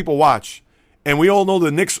lot of people watch, and we all know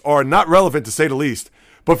the Knicks are not relevant to say the least,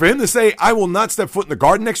 but for him to say, I will not step foot in the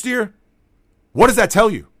Garden next year, what does that tell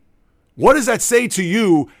you? What does that say to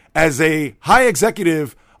you as a high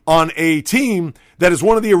executive on a team that is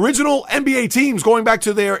one of the original NBA teams going back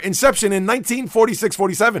to their inception in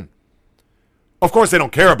 1946-47? Of course, they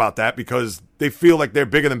don't care about that because they feel like they're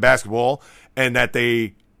bigger than basketball and that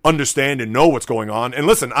they understand and know what's going on. And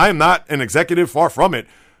listen, I am not an executive, far from it.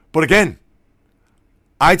 But again,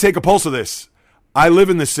 I take a pulse of this. I live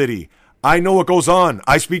in the city. I know what goes on.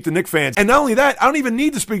 I speak to Knicks fans. And not only that, I don't even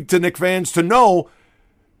need to speak to Knicks fans to know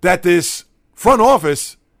that this front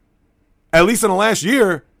office, at least in the last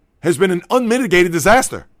year, has been an unmitigated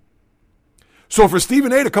disaster. So for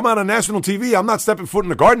Stephen A to come out on national TV, I'm not stepping foot in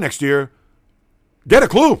the Garden next year, get a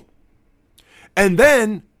clue. And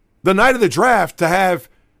then the night of the draft to have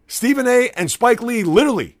Stephen A and Spike Lee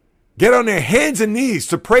literally get on their hands and knees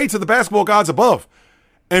to pray to the basketball gods above.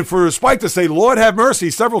 And for Spike to say, Lord have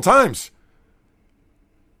mercy, several times.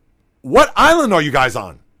 What island are you guys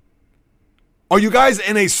on? Are you guys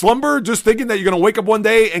in a slumber just thinking that you're going to wake up one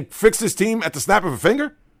day and fix this team at the snap of a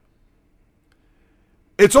finger?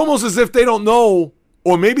 It's almost as if they don't know,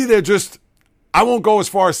 or maybe they're just, I won't go as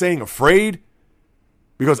far as saying afraid,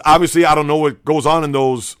 because obviously I don't know what goes on in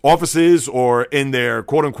those offices or in their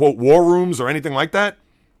quote-unquote war rooms or anything like that.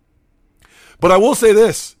 But I will say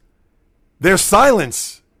this, their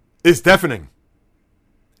silence is deafening.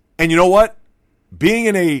 And you know what? Being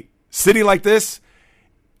in a city like this,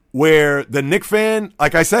 where the Knicks fan,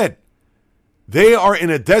 like I said, they are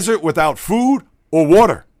in a desert without food or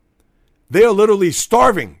water. They are literally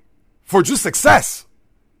starving for just success,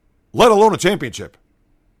 let alone a championship.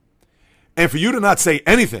 And for you to not say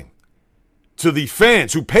anything to the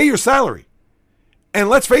fans who pay your salary, and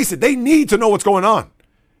let's face it, they need to know what's going on.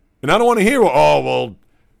 And I don't want to hear, oh, well,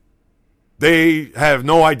 they have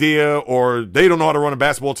no idea or they don't know how to run a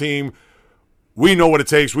basketball team. We know what it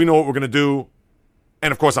takes. We know what we're going to do.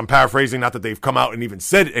 And, of course, I'm paraphrasing, not that they've come out and even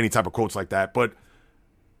said any type of quotes like that. But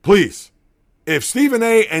please, if Stephen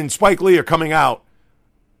A. and Spike Lee are coming out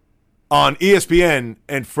on ESPN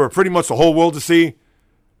and for pretty much the whole world to see,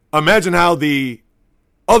 imagine how the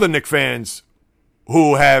other Knicks fans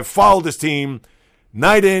who have followed this team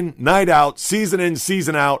night in, night out, season in,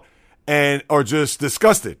 season out, and are just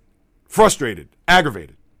disgusted, frustrated,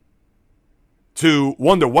 aggravated, to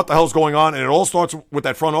wonder what the hell's going on. And it all starts with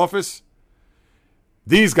that front office.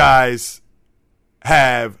 These guys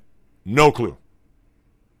have no clue.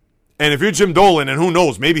 And if you're Jim Dolan, and who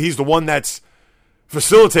knows, maybe he's the one that's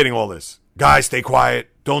facilitating all this. Guys, stay quiet.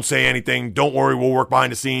 Don't say anything. Don't worry. We'll work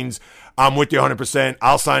behind the scenes. I'm with you 100%.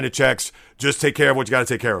 I'll sign the checks. Just take care of what you got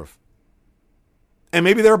to take care of. And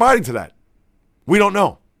maybe they're abiding to that. We don't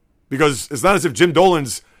know. Because it's not as if Jim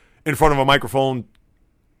Dolan's in front of a microphone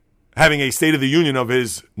having a State of the Union of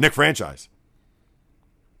his Knicks franchise.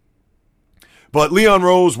 But Leon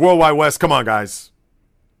Rose, Worldwide West, come on, guys.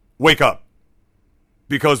 Wake up.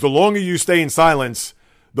 Because the longer you stay in silence,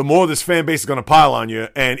 the more this fan base is going to pile on you.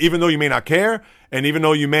 And even though you may not care, and even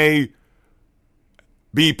though you may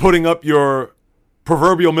be putting up your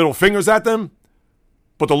proverbial middle fingers at them,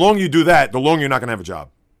 but the longer you do that, the longer you're not going to have a job.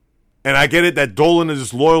 And I get it that Dolan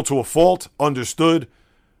is loyal to a fault, understood,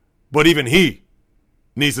 but even he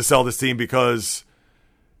needs to sell this team because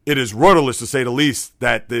it is rudderless, to say the least,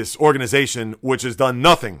 that this organization, which has done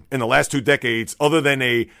nothing in the last 2 decades other than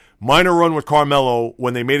a minor run with Carmelo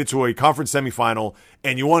when they made it to a conference semifinal,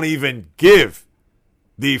 and you want to even give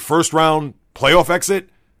the first-round playoff exit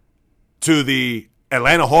to the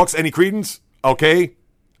Atlanta Hawks any credence? Okay,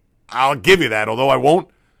 I'll give you that, although I won't.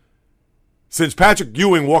 Since Patrick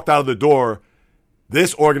Ewing walked out of the door,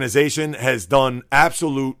 this organization has done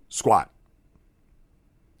absolute squat.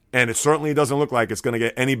 And it certainly doesn't look like it's going to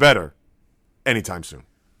get any better anytime soon.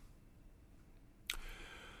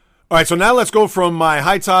 All right, so now let's go from my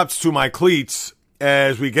high tops to my cleats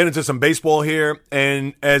as we get into some baseball here.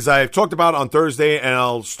 And as I've talked about on Thursday, and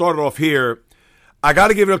I'll start it off here, I got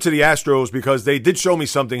to give it up to the Astros because they did show me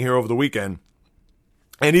something here over the weekend.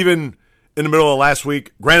 And even in the middle of last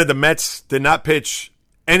week, granted the Mets did not pitch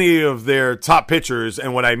any of their top pitchers.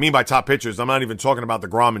 And what I mean by top pitchers, I'm not even talking about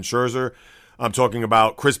DeGrom and Scherzer. I'm talking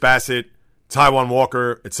about Chris Bassett, Taijuan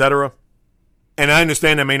Walker, etc. And I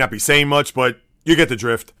understand that may not be saying much, but you get the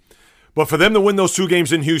drift. But for them to win those 2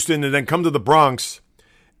 games in Houston and then come to the Bronx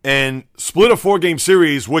and split a 4-game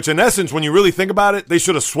series, which in essence, when you really think about it, they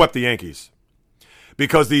should have swept the Yankees.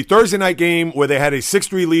 Because the Thursday night game where they had a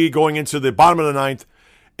 6-3 lead going into the bottom of the ninth,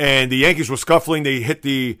 and the Yankees were scuffling, they hit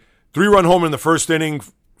the 3-run homer in the first inning,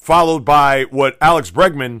 followed by what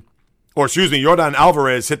Jordan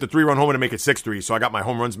Alvarez hit the 3-run homer to make it 6-3. So I got my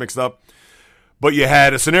home runs mixed up. But you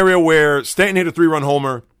had a scenario where Stanton hit a 3-run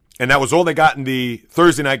homer, and that was all they got in the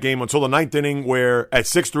Thursday night game until the ninth inning, where at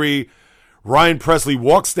 6-3, Ryan Presley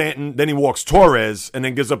walks Stanton, then he walks Torres, and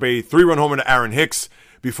then gives up a 3-run homer to Aaron Hicks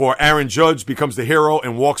before Aaron Judge becomes the hero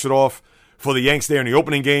and walks it off for the Yanks there in the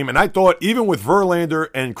opening game. And I thought even with Verlander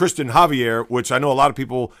and Christian Javier, which I know a lot of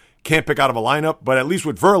people can't pick out of a lineup, but at least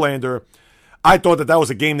with Verlander, I thought that was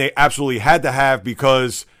a game they absolutely had to have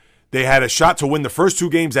because they had a shot to win the first 2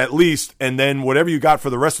 games at least, and then whatever you got for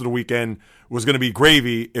the rest of the weekend was going to be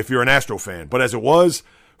gravy if you're an Astro fan. But as it was,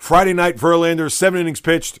 Friday night, Verlander, 7 innings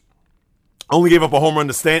pitched, only gave up a home run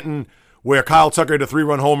to Stanton, where Kyle Tucker had a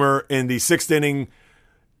 3-run homer in the 6th inning.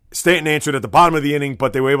 Stanton answered at the bottom of the inning,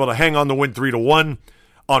 but they were able to hang on to win 3-1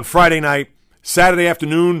 on Friday night. Saturday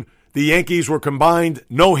afternoon, the Yankees were combined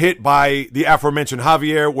no hit by the aforementioned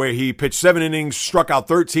Javier, where he pitched 7 innings, struck out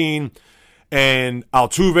 13, and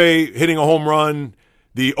Altuve hitting a home run,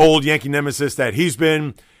 the old Yankee nemesis that he's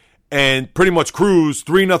been, and pretty much cruised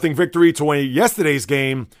 3-0 victory to win yesterday's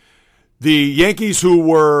game. The Yankees, who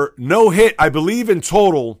were no hit, I believe in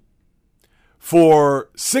total, for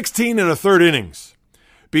 16 1/3 innings,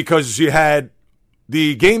 because you had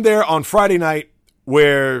the game there on Friday night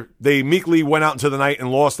where they meekly went out into the night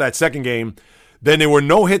and lost that second game. Then they were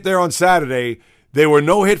no hit there on Saturday. They were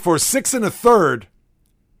no hit for 6 1/3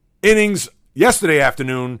 innings yesterday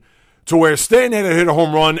afternoon, to where Stanton had to hit a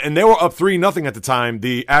home run, and they were up 3-0 at the time,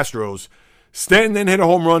 the Astros. Stanton then hit a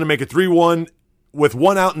home run to make it 3-1 with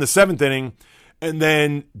 1 out in the 7th inning. And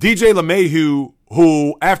then DJ LeMahieu,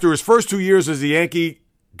 who after his first 2 years as a Yankee,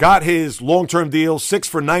 got his long-term deal, 6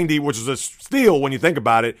 for $90, which is a steal when you think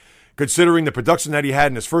about it, considering the production that he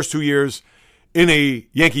had in his first 2 years in a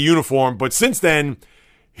Yankee uniform. But since then,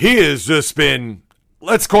 he has just been,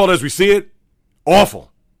 let's call it as we see it,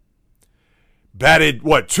 awful. Batted,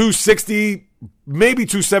 260, maybe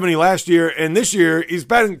 270 last year, and this year he's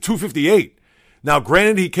batting 258. Now,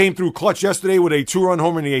 granted, he came through clutch yesterday with a 2-run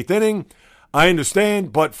homer in the 8th inning. I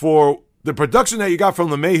understand, but for the production that you got from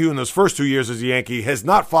LeMahieu in those first 2 years as a Yankee has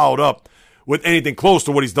not followed up with anything close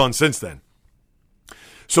to what he's done since then.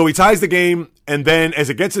 So he ties the game, and then as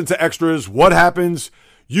it gets into extras, what happens?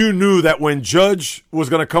 You knew that when Judge was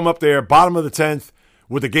going to come up there, bottom of the 10th,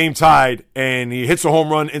 with the game tied, and he hits a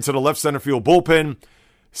home run into the left center field bullpen,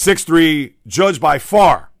 6-3, Judge by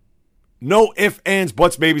far, no ifs, ands,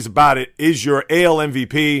 buts, maybes about it, is your AL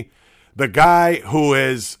MVP. The guy who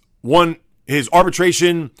has won his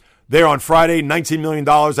arbitration there on Friday, $19 million.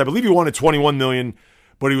 I believe he wanted $21 million,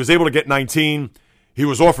 but he was able to get 19. He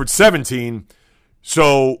was offered 17.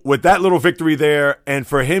 So with that little victory there, and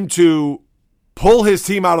for him to pull his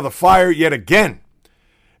team out of the fire yet again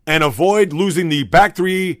and avoid losing the back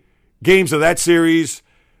 3 games of that series,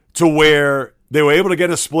 to where they were able to get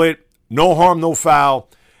a split, no harm, no foul,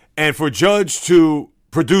 and for Judge to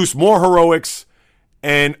produce more heroics.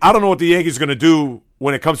 And I don't know what the Yankees are going to do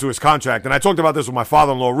when it comes to his contract. And I talked about this with my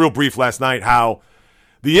father-in-law real brief last night, how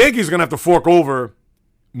the Yankees are going to have to fork over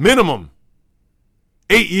minimum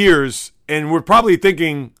 8 years, and we're probably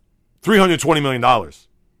thinking $320 million.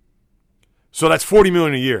 So that's $40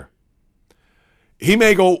 million a year. He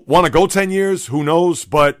may want to go 10 years, who knows,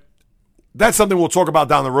 but that's something we'll talk about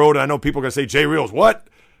down the road. And I know people are going to say, Jay Reels, what?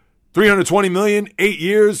 $320 million, 8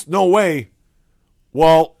 years? No way.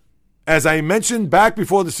 Well, as I mentioned back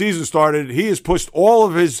before the season started, he has pushed all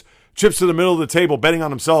of his chips to the middle of the table, betting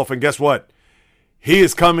on himself. And guess what? He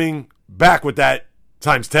is coming back with that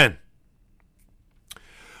times 10.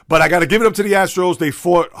 But I got to give it up to the Astros. They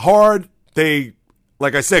fought hard. They,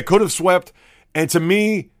 like I said, could have swept. And to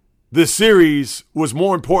me, the series was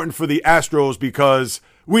more important for the Astros because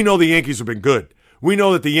we know the Yankees have been good. We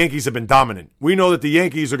know that the Yankees have been dominant. We know that the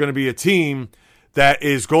Yankees are going to be a team that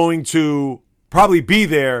is going to probably be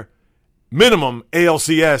there minimum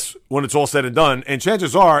ALCS when it's all said and done. And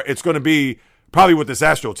chances are it's going to be probably with this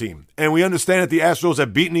Astro team. And we understand that the Astros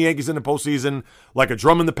have beaten the Yankees in the postseason like a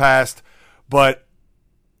drum in the past. But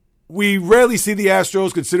we rarely see the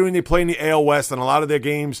Astros, considering they play in the AL West, and a lot of their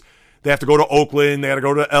games, they have to go to Oakland, they got to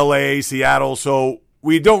go to LA, Seattle. So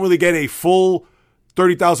we don't really get a full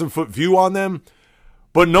 30,000-foot view on them.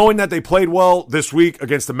 But knowing that they played well this week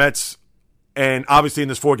against the Mets, and obviously in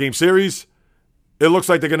this 4-game series, it looks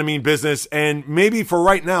like they're going to mean business. And maybe for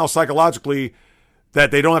right now, psychologically,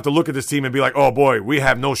 that they don't have to look at this team and be like, oh boy, we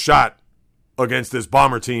have no shot against this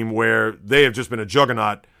Bomber team where they have just been a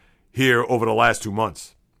juggernaut here over the last 2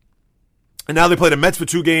 months. And now they play the Mets for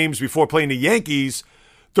 2 games before playing the Yankees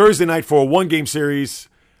Thursday night for a 1-game series,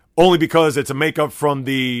 only because it's a makeup from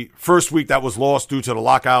the first week that was lost due to the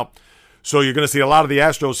lockout. So you're going to see a lot of the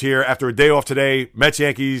Astros here after a day off today.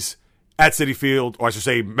 Mets-Yankees at Citi Field, or I should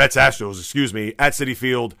say Mets-Astros, at Citi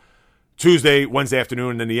Field Tuesday, Wednesday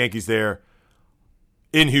afternoon, and then the Yankees there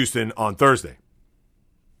in Houston on Thursday.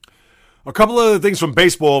 A couple of other things from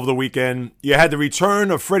baseball over the weekend. You had the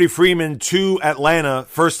return of Freddie Freeman to Atlanta,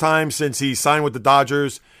 first time since he signed with the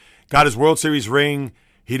Dodgers, got his World Series ring.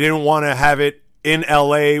 He didn't want to have it in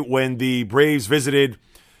L.A. when the Braves visited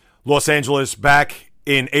Los Angeles back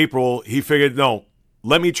in April. He figured, no,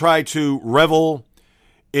 let me try to revel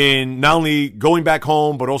in not only going back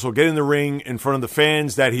home, but also getting the ring in front of the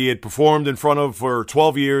fans that he had performed in front of for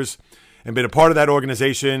 12 years and been a part of that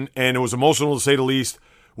organization. And it was emotional, to say the least.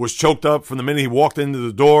 Was choked up from the minute he walked into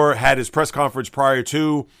the door, had his press conference prior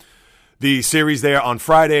to the series there on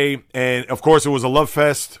Friday. And, of course, it was a love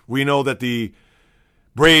fest. We know that the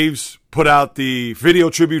Braves put out the video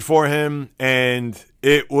tribute for him, and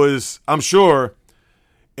it was, I'm sure,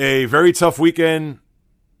 a very tough weekend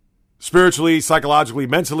spiritually, psychologically,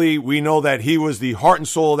 mentally. We know that he was the heart and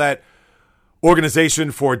soul of that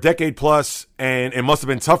organization for a decade plus, and it must have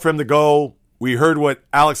been tough for him to go. We heard what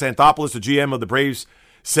Alex Anthopoulos, the GM of the Braves,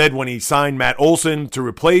 said when he signed Matt Olson to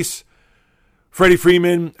replace Freddie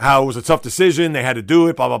Freeman, how it was a tough decision. They had to do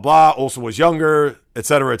it, blah, blah, blah. Olson was younger, et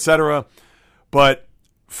cetera, et cetera. But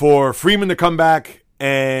for Freeman to come back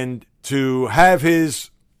and to have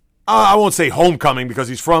his, I won't say homecoming because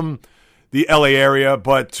he's from the LA area,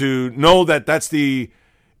 but to know that that's the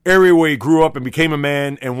area where he grew up and became a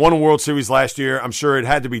man and won a World Series last year, I'm sure it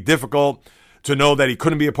had to be difficult to know that he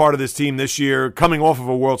couldn't be a part of this team this year, coming off of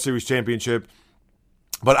a World Series championship.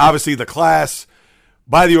 But obviously the class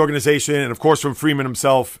by the organization and, of course, from Freeman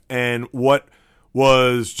himself, and what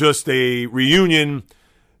was just a reunion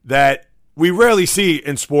that we rarely see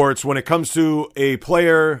in sports when it comes to a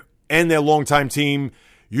player and their longtime team.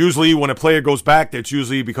 Usually when a player goes back, it's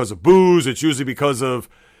usually because of booze. It's usually because of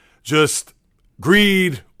just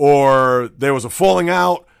greed, or there was a falling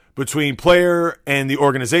out between player and the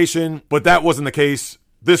organization. But that wasn't the case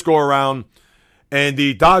this go around. And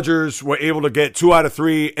the Dodgers were able to get 2 out of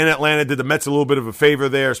 3 in Atlanta. Did the Mets a little bit of a favor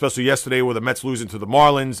there, especially yesterday with the Mets losing to the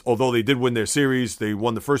Marlins. Although they did win their series, they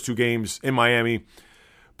won the first 2 games in Miami,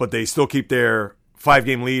 but they still keep their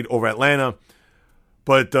 5-game lead over Atlanta.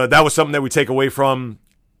 But that was something that we take away from,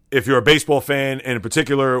 if you're a baseball fan, and in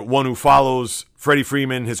particular one who follows Freddie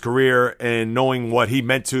Freeman, his career, and knowing what he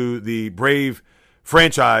meant to the Brave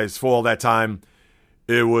franchise for all that time.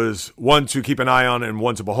 It was one to keep an eye on and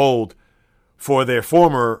one to behold for their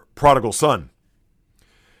former prodigal son.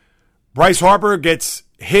 Bryce Harper gets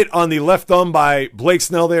hit on the left thumb by Blake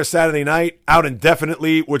Snell there Saturday night, out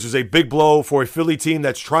indefinitely, which is a big blow for a Philly team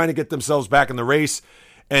that's trying to get themselves back in the race.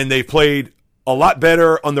 And they've played a lot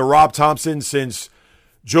better under Rob Thompson since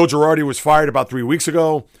Joe Girardi was fired about 3 weeks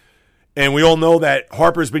ago. And we all know that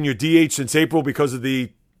Harper's been your DH since April because of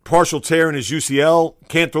the partial tear in his UCL.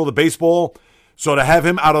 Can't throw the baseball. So to have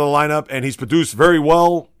him out of the lineup, and he's produced very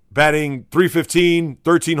well, batting .315,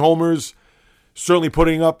 13 homers, certainly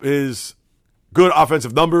putting up his good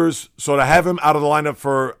offensive numbers. So to have him out of the lineup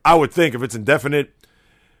for, I would think, if it's indefinite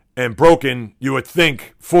and broken, you would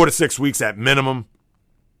think 4 to 6 weeks at minimum.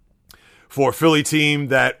 For a Philly team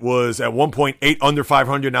that was at one point 8 under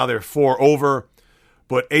 500, now they're 4 over,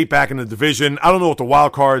 but 8 back in the division. I don't know what the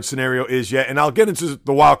wild card scenario is yet, and I'll get into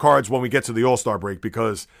the wild cards when we get to the All-Star break,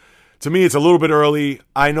 because to me it's a little bit early.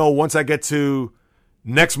 I know once I get to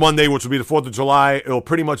next Monday, which will be the 4th of July, it'll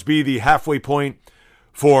pretty much be the halfway point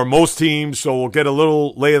for most teams. So we'll get a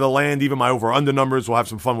little lay of the land, even my over-under numbers. We'll have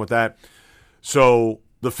some fun with that. So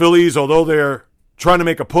the Phillies, although they're trying to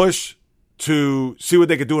make a push to see what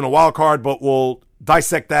they could do in a wild card, but we'll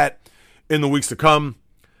dissect that in the weeks to come.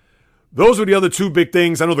 Those were the other 2 big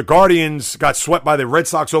things. I know the Guardians got swept by the Red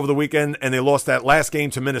Sox over the weekend, and they lost that last game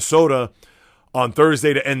to Minnesota on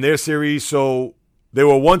Thursday to end their series. So they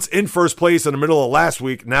were once in first place in the middle of last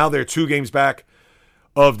week. Now they're 2 games back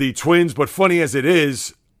of the Twins. But funny as it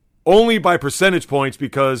is, only by percentage points,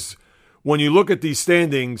 because when you look at these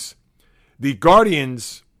standings, the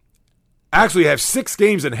Guardians actually have 6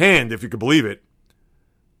 games in hand, if you could believe it,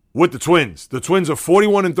 with the Twins. The Twins are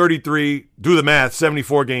 41-33. Do the math,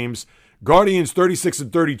 74 games. Guardians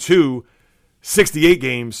 36-32, 68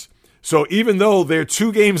 games. So even though they're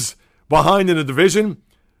 2 games behind in the division,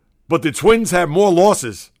 but the Twins have more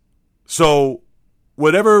losses. So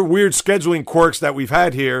whatever weird scheduling quirks that we've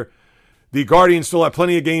had here, The Guardians still have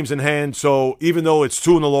plenty of games in hand, so even though it's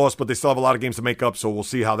 2 in the loss, but they still have a lot of games to make up, so we'll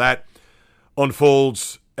see how that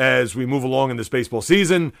unfolds as we move along in this baseball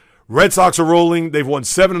season. Red Sox are rolling. They've won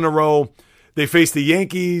 7 in a row. They face the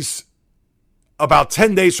Yankees about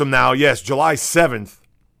 10 days from now, yes, July 7th,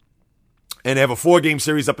 and they have a 4-game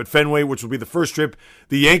series up at Fenway, which will be the first trip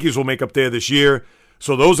the Yankees will make up there this year.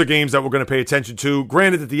 So those are games that we're going to pay attention to.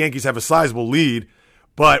 Granted that the Yankees have a sizable lead,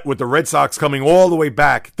 but with the Red Sox coming all the way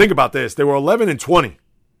back, think about this. They were 11-20.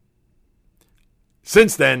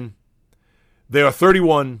 Since then, they are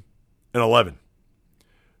 31-11.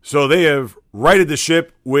 So they have righted the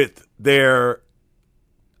ship with their,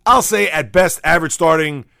 I'll say at best, average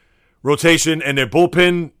starting rotation, and their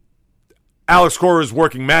bullpen. Alex Cora is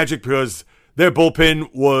working magic because their bullpen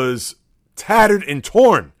was tattered and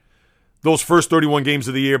torn those first 31 games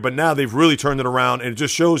of the year, but now they've really turned it around, and it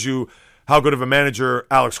just shows you how good of a manager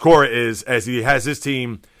Alex Cora is, as he has his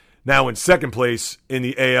team now in second place in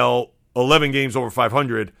the AL, 11 games over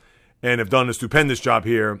 500, and have done a stupendous job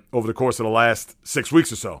here over the course of the last 6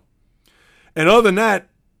 weeks or so. And other than that,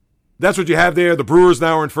 that's what you have there. The Brewers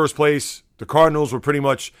now are in first place. The Cardinals were pretty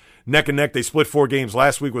much neck and neck. They split 4 games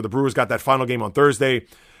last week where the Brewers got that final game on Thursday,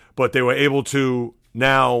 but they were able to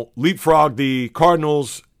now leapfrog the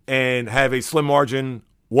Cardinals and have a slim margin,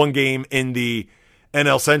 1 game in the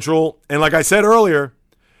NL Central. And like I said earlier,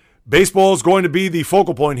 baseball is going to be the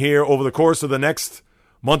focal point here over the course of the next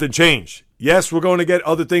month and change. Yes, we're going to get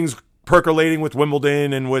other things percolating with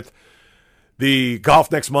Wimbledon and with the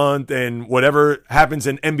golf next month and whatever happens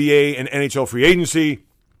in NBA and NHL free agency.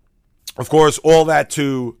 Of course, all that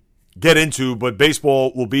to get into, but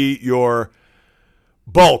baseball will be your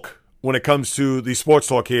bulk when it comes to the sports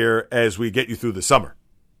talk here as we get you through the summer.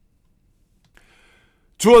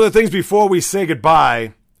 2 other things before we say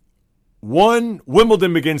goodbye. 1,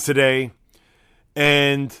 Wimbledon begins today,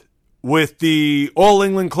 and with the All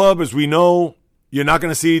England Club, as we know, you're not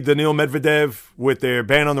going to see Daniil Medvedev with their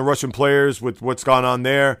ban on the Russian players, with what's gone on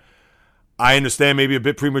there. I understand maybe a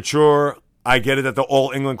bit premature. I get it that the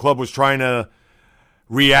All England Club was trying to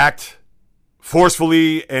react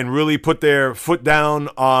forcefully and really put their foot down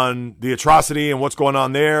on the atrocity and what's going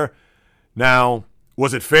on there. Now,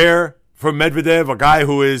 was it fair for Medvedev, a guy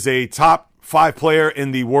who is a top 5 player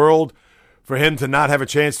in the world, for him to not have a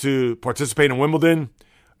chance to participate in Wimbledon?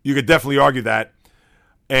 You could definitely argue that.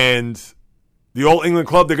 And the All England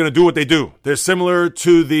Club, they're going to do what they do. They're similar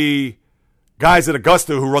to the guys at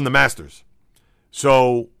Augusta who run the Masters.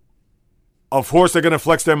 So, of course, they're going to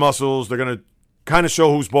flex their muscles. They're going to kind of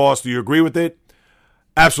show who's boss. Do you agree with it?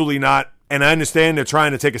 Absolutely not. And I understand they're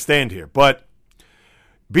trying to take a stand here. But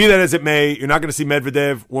be that as it may, you're not going to see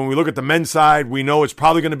Medvedev. When we look at the men's side, we know it's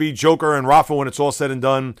probably going to be Joker and Rafa when it's all said and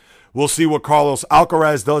done. We'll see what Carlos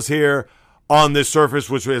Alcaraz does here on this surface,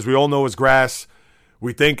 which, as we all know, is grass.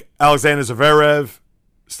 We think Alexander Zverev,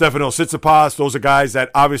 Stefanos Tsitsipas, those are guys that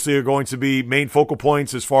obviously are going to be main focal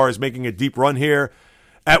points as far as making a deep run here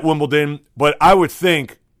at Wimbledon. But I would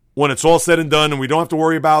think when it's all said and done and we don't have to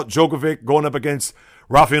worry about Djokovic going up against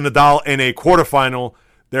Rafael Nadal in a quarterfinal,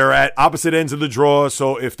 they're at opposite ends of the draw,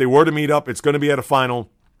 so if they were to meet up, it's going to be at a final.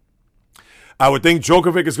 I would think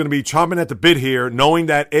Djokovic is going to be chomping at the bit here, knowing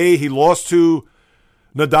that, A, he lost to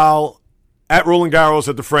Nadal at Roland Garros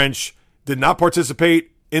at the French, did not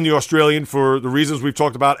participate in the Australian for the reasons we've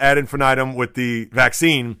talked about ad infinitum with the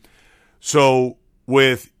vaccine. So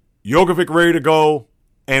with Djokovic ready to go,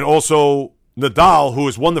 and also Nadal, who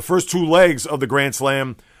has won the first 2 legs of the Grand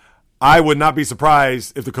Slam, I would not be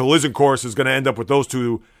surprised if the collision course is going to end up with those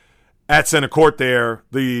two at center court there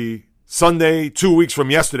the Sunday, 2 weeks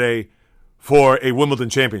from yesterday, for a Wimbledon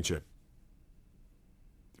championship.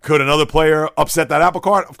 Could another player upset that apple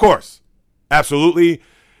cart? Of course. Absolutely.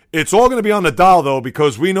 It's all going to be on Nadal, though,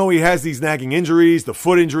 because we know he has these nagging injuries, the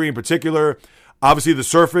foot injury in particular. Obviously, the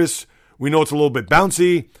surface, we know it's a little bit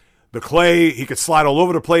bouncy. The clay, he could slide all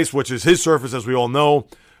over the place, which is his surface, as we all know.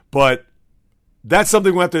 But that's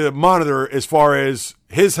something we have to monitor as far as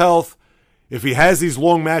his health. If he has these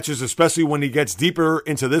long matches, especially when he gets deeper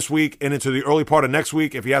into this week and into the early part of next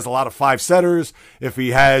week, if he has a lot of 5-setters, if he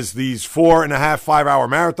has these 4.5, 5-hour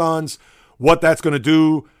marathons, what that's going to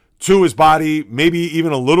do to his body, maybe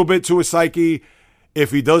even a little bit to his psyche.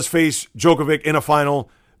 If he does face Djokovic in a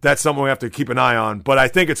final, that's something we have to keep an eye on. But I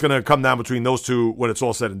think it's going to come down between those two when it's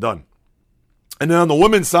all said and done. And then on the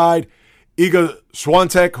women's side, Iga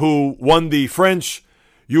Swiatek, who won the French,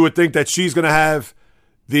 you would think that she's going to have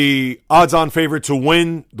the odds-on favorite to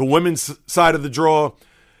win the women's side of the draw,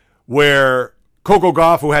 where Coco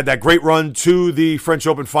Gauff, who had that great run to the French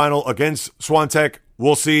Open final against Swiatek,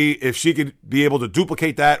 we'll see if she could be able to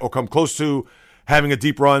duplicate that or come close to having a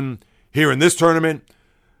deep run here in this tournament.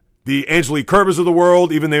 The Angelique Kerbers of the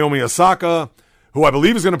world, even Naomi Osaka, who I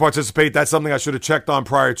believe is going to participate. That's something I should have checked on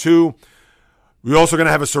prior to. We're also going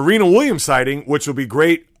to have a Serena Williams sighting, which will be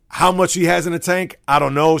great. How much she has in the tank, I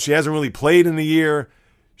don't know. She hasn't really played in the year.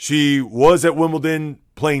 She was at Wimbledon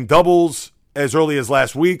playing doubles as early as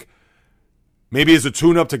last week. Maybe as a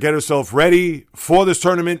tune-up to get herself ready for this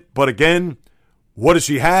tournament. But again, what does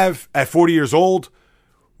she have at 40 years old?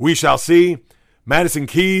 We shall see. Madison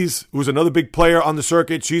Keys, who's another big player on the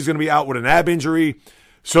circuit, she's going to be out with an ab injury.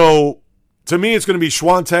 So, to me, it's going to be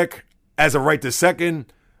Swiatek as a right this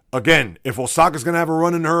second. Again, if Osaka's going to have a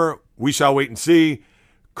run in her, we shall wait and see.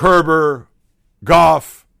 Kerber,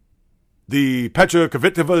 Goff, the Petra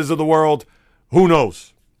Kvitova of the world, who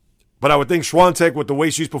knows? But I would think Swiatek, with the way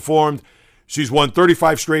she's performed, she's won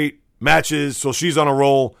 35 straight matches, so she's on a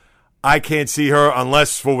roll. I can't see her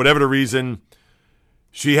unless, for whatever the reason,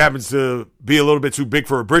 she happens to be a little bit too big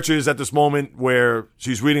for her britches at this moment, where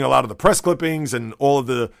she's reading a lot of the press clippings and all of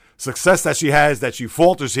the success that she has, that she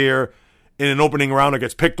falters here in an opening round or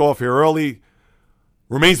gets picked off here early.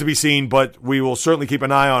 Remains to be seen, but we will certainly keep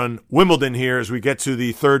an eye on Wimbledon here as we get to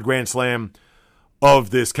the third Grand Slam of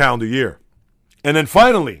this calendar year. And then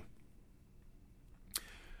finally,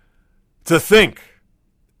 to think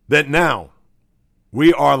that now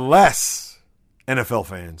we are less NFL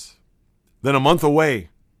fans than a month away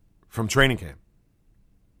from training camp.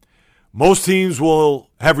 Most teams will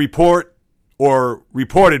have reported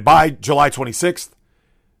by July 26th.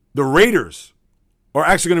 The Raiders are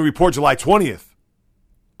actually going to report July 20th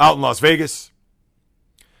out in Las Vegas.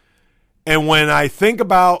 And when I think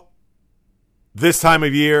about this time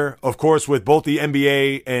of year, of course, with both the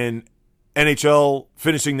NBA and NHL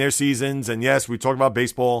finishing their seasons, and yes, we talked about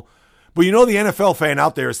baseball, but the NFL fan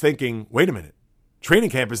out there is thinking, wait a minute, training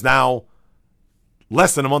camp is now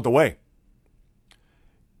less than a month away.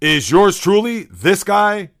 Is yours truly, this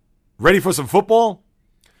guy, ready for some football?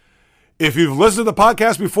 If you've listened to the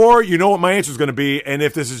podcast before, you know what my answer is going to be. And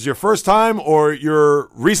if this is your first time or you're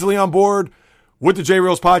recently on board with the J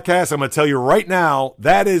Reels podcast, I'm going to tell you right now,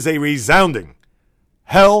 that is a resounding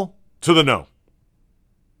hell to the no.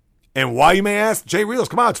 And why, you may ask? J Reels,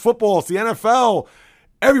 come on, it's football, it's the NFL.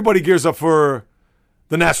 Everybody gears up for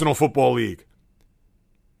the National Football League.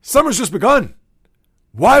 Summer's just begun.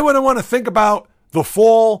 Why would I want to think about the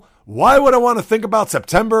fall? Why would I want to think about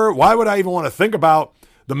September? Why would I even want to think about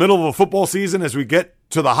the middle of a football season as we get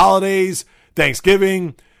to the holidays,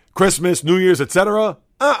 Thanksgiving, Christmas, New Year's, etc.?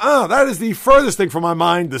 That is the furthest thing from my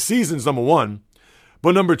mind. The season's number one.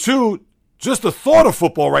 But number two, just the thought of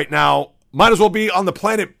football right now might as well be on the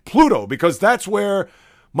planet Pluto, because that's where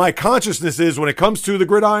my consciousness is when it comes to the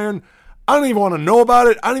gridiron. I don't even want to know about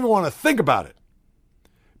it. I don't even want to think about it.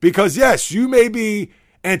 Because yes, you may be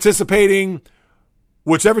anticipating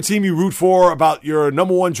whichever team you root for, about your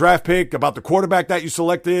number one draft pick, about the quarterback that you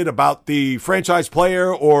selected, about the franchise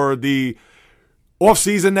player or the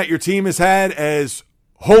offseason that your team has had, as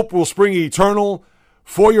hope will spring eternal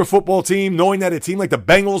for your football team, knowing that a team like the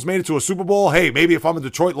Bengals made it to a Super Bowl. Hey, maybe if I'm the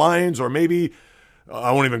Detroit Lions, or maybe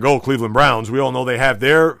I won't even go Cleveland Browns. We all know they have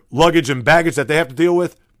their luggage and baggage that they have to deal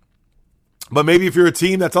with. But maybe if you're a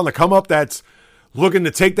team that's on the come up, that's looking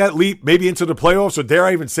to take that leap, maybe into the playoffs, or dare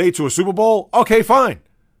I even say to a Super Bowl, okay, fine.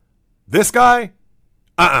 This guy,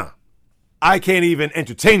 I can't even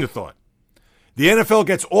entertain the thought. The NFL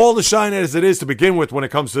gets all the shine as it is to begin with when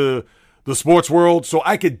it comes to the sports world, so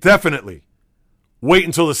I could definitely wait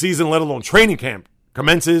until the season, let alone training camp,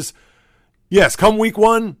 commences. Yes, come week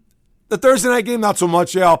one, the Thursday night game, not so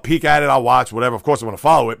much. Yeah, I'll peek at it, I'll watch, whatever. Of course, I'm going to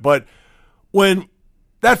follow it. But when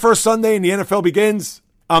that first Sunday in the NFL begins,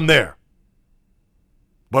 I'm there.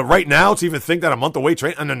 But right now, to even think that a month away,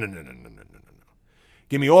 no.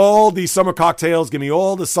 Give me all these summer cocktails. Give me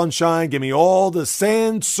all the sunshine. Give me all the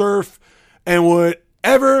sand, surf, and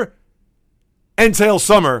whatever entails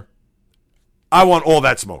summer. I want all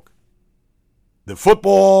that smoke. The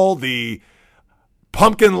football, the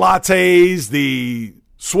pumpkin lattes, the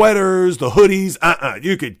sweaters, the hoodies.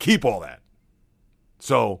 You could keep all that.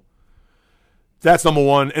 So that's number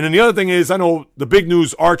one. And then the other thing is, I know the big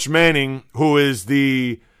news, Arch Manning, who is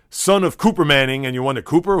the son of Cooper Manning, and you wonder,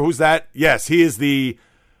 Cooper, who's that? Yes, he is the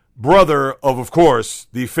brother of course,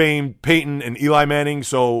 the famed Peyton and Eli Manning.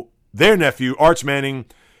 So their nephew, Arch Manning,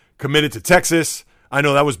 committed to Texas. I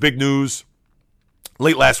know that was big news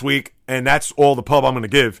late last week, and that's all the pub I'm going to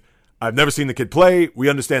give. I've never seen the kid play. We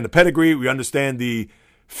understand the pedigree. We understand the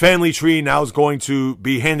family tree now is going to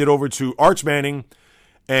be handed over to Arch Manning,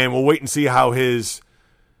 and we'll wait and see how his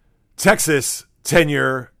Texas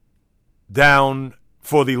tenure down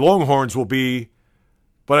for the Longhorns will be.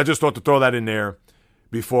 But I just thought to throw that in there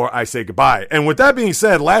before I say goodbye. And with that being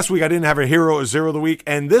said, last week I didn't have a hero or zero of the week,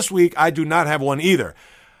 and this week I do not have one either.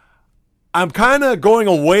 I'm kind of going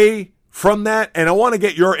away from that, and I want to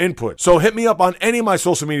get your input. So hit me up on any of my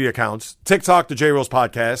social media accounts, TikTok, The J Reels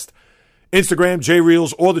Podcast, Instagram,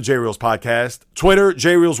 JReels or The J Reels Podcast, Twitter,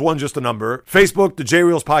 JReels1, just a number, Facebook, The J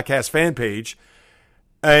Reels Podcast fan page.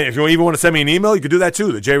 And if you even want to send me an email, you can do that too,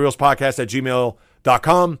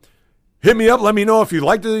 thejreelspodcast@gmail.com. Hit me up. Let me know if you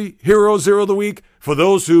like the Hero Zero of the Week. For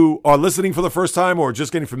those who are listening for the first time or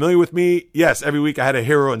just getting familiar with me, yes, every week I had a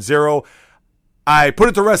hero and zero. I put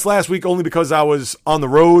it to rest last week only because I was on the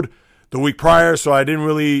road the week prior, so I didn't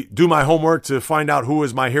really do my homework to find out who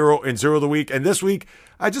was my hero and zero of the week. And this week,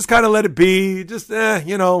 I just kind of let it be. Just, was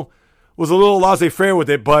a little laissez-faire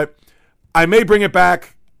with it, but I may bring it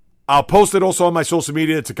back. I'll post it also on my social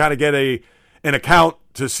media to kind of get an account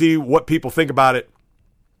to see what people think about it.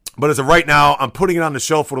 But as of right now, I'm putting it on the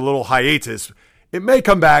shelf with a little hiatus. It may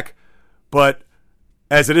come back, but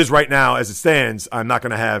as it is right now, as it stands, I'm not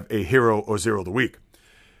going to have a hero or zero of the week.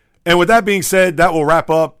 And with that being said, that will wrap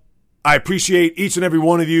up. I appreciate each and every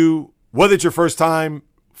one of you, whether it's your first time,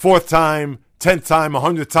 fourth time, 10th time,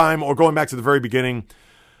 100th time, or going back to the very beginning.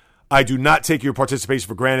 I do not take your participation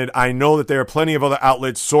for granted. I know that there are plenty of other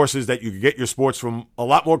outlets, sources that you can get your sports from a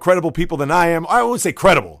lot more credible people than I am. I won't say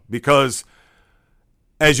credible because,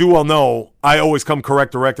 as you all know, I always come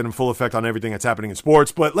correct, direct, and in full effect on everything that's happening in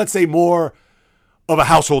sports. But let's say more of a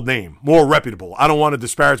household name, more reputable. I don't want to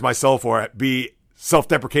disparage myself or be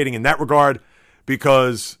self-deprecating in that regard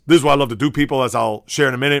because this is what I love to do, people, as I'll share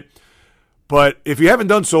in a minute. But if you haven't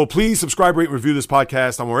done so, please subscribe, rate, and review this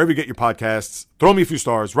podcast on wherever you get your podcasts. Throw me a few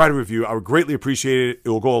stars, write a review. I would greatly appreciate it. It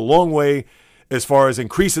will go a long way as far as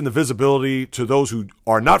increasing the visibility to those who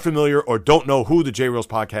are not familiar or don't know who the J Reels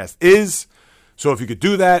Podcast is. So if you could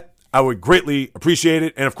do that, I would greatly appreciate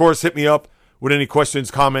it. And of course, hit me up with any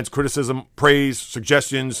questions, comments, criticism, praise,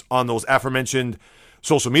 suggestions on those aforementioned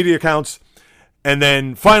social media accounts. And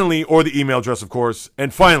then finally, or the email address, of course.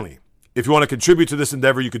 And finally, if you want to contribute to this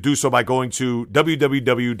endeavor, you could do so by going to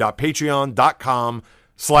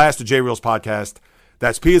www.patreon.com/the J Reels Podcast.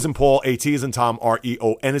 That's P as in Paul, A-T as in Tom,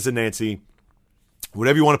 R-E-O-N as in Nancy.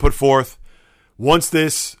 Whatever you want to put forth. Once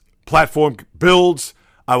this platform builds,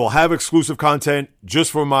 I will have exclusive content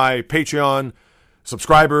just for my Patreon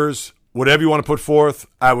subscribers. Whatever you want to put forth,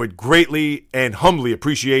 I would greatly and humbly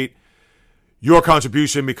appreciate your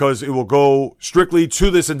contribution because it will go strictly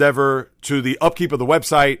to this endeavor, to the upkeep of the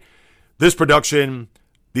website, this production,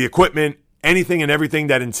 the equipment, anything and everything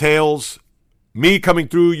that entails me coming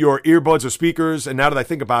through your earbuds or speakers. And now that I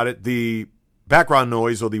think about it, the background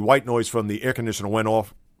noise or the white noise from the air conditioner went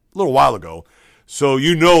off a little while ago. So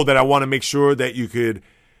you know that I want to make sure that you could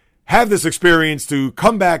have this experience to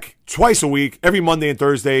come back twice a week, every Monday and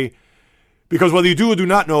Thursday, because whether you do or do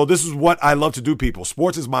not know, this is what I love to do, people.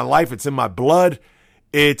 Sports is my life. It's in my blood.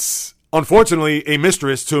 It's, unfortunately, a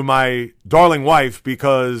mistress to my darling wife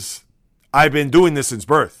because I've been doing this since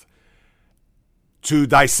birth. To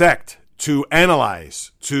dissect, to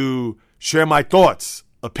analyze, to share my thoughts,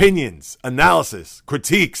 opinions, analysis,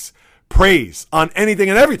 critiques, praise on anything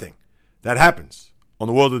and everything that happens on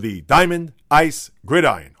the world of the diamond, ice,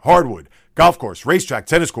 gridiron, hardwood, golf course, racetrack,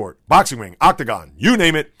 tennis court, boxing ring, octagon, you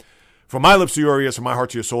name it. From my lips to your ears, from my heart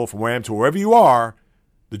to your soul, from where I am to wherever you are,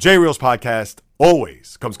 the J Reels Podcast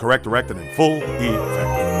always comes correct, direct, and in full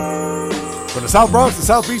effect. From the South Bronx, the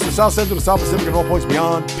South Beach, the South Central, the South Pacific, and all points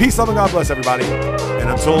beyond, peace, love, and God bless everybody. And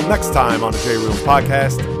until next time on the J Reels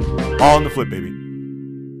Podcast, on the flip, baby.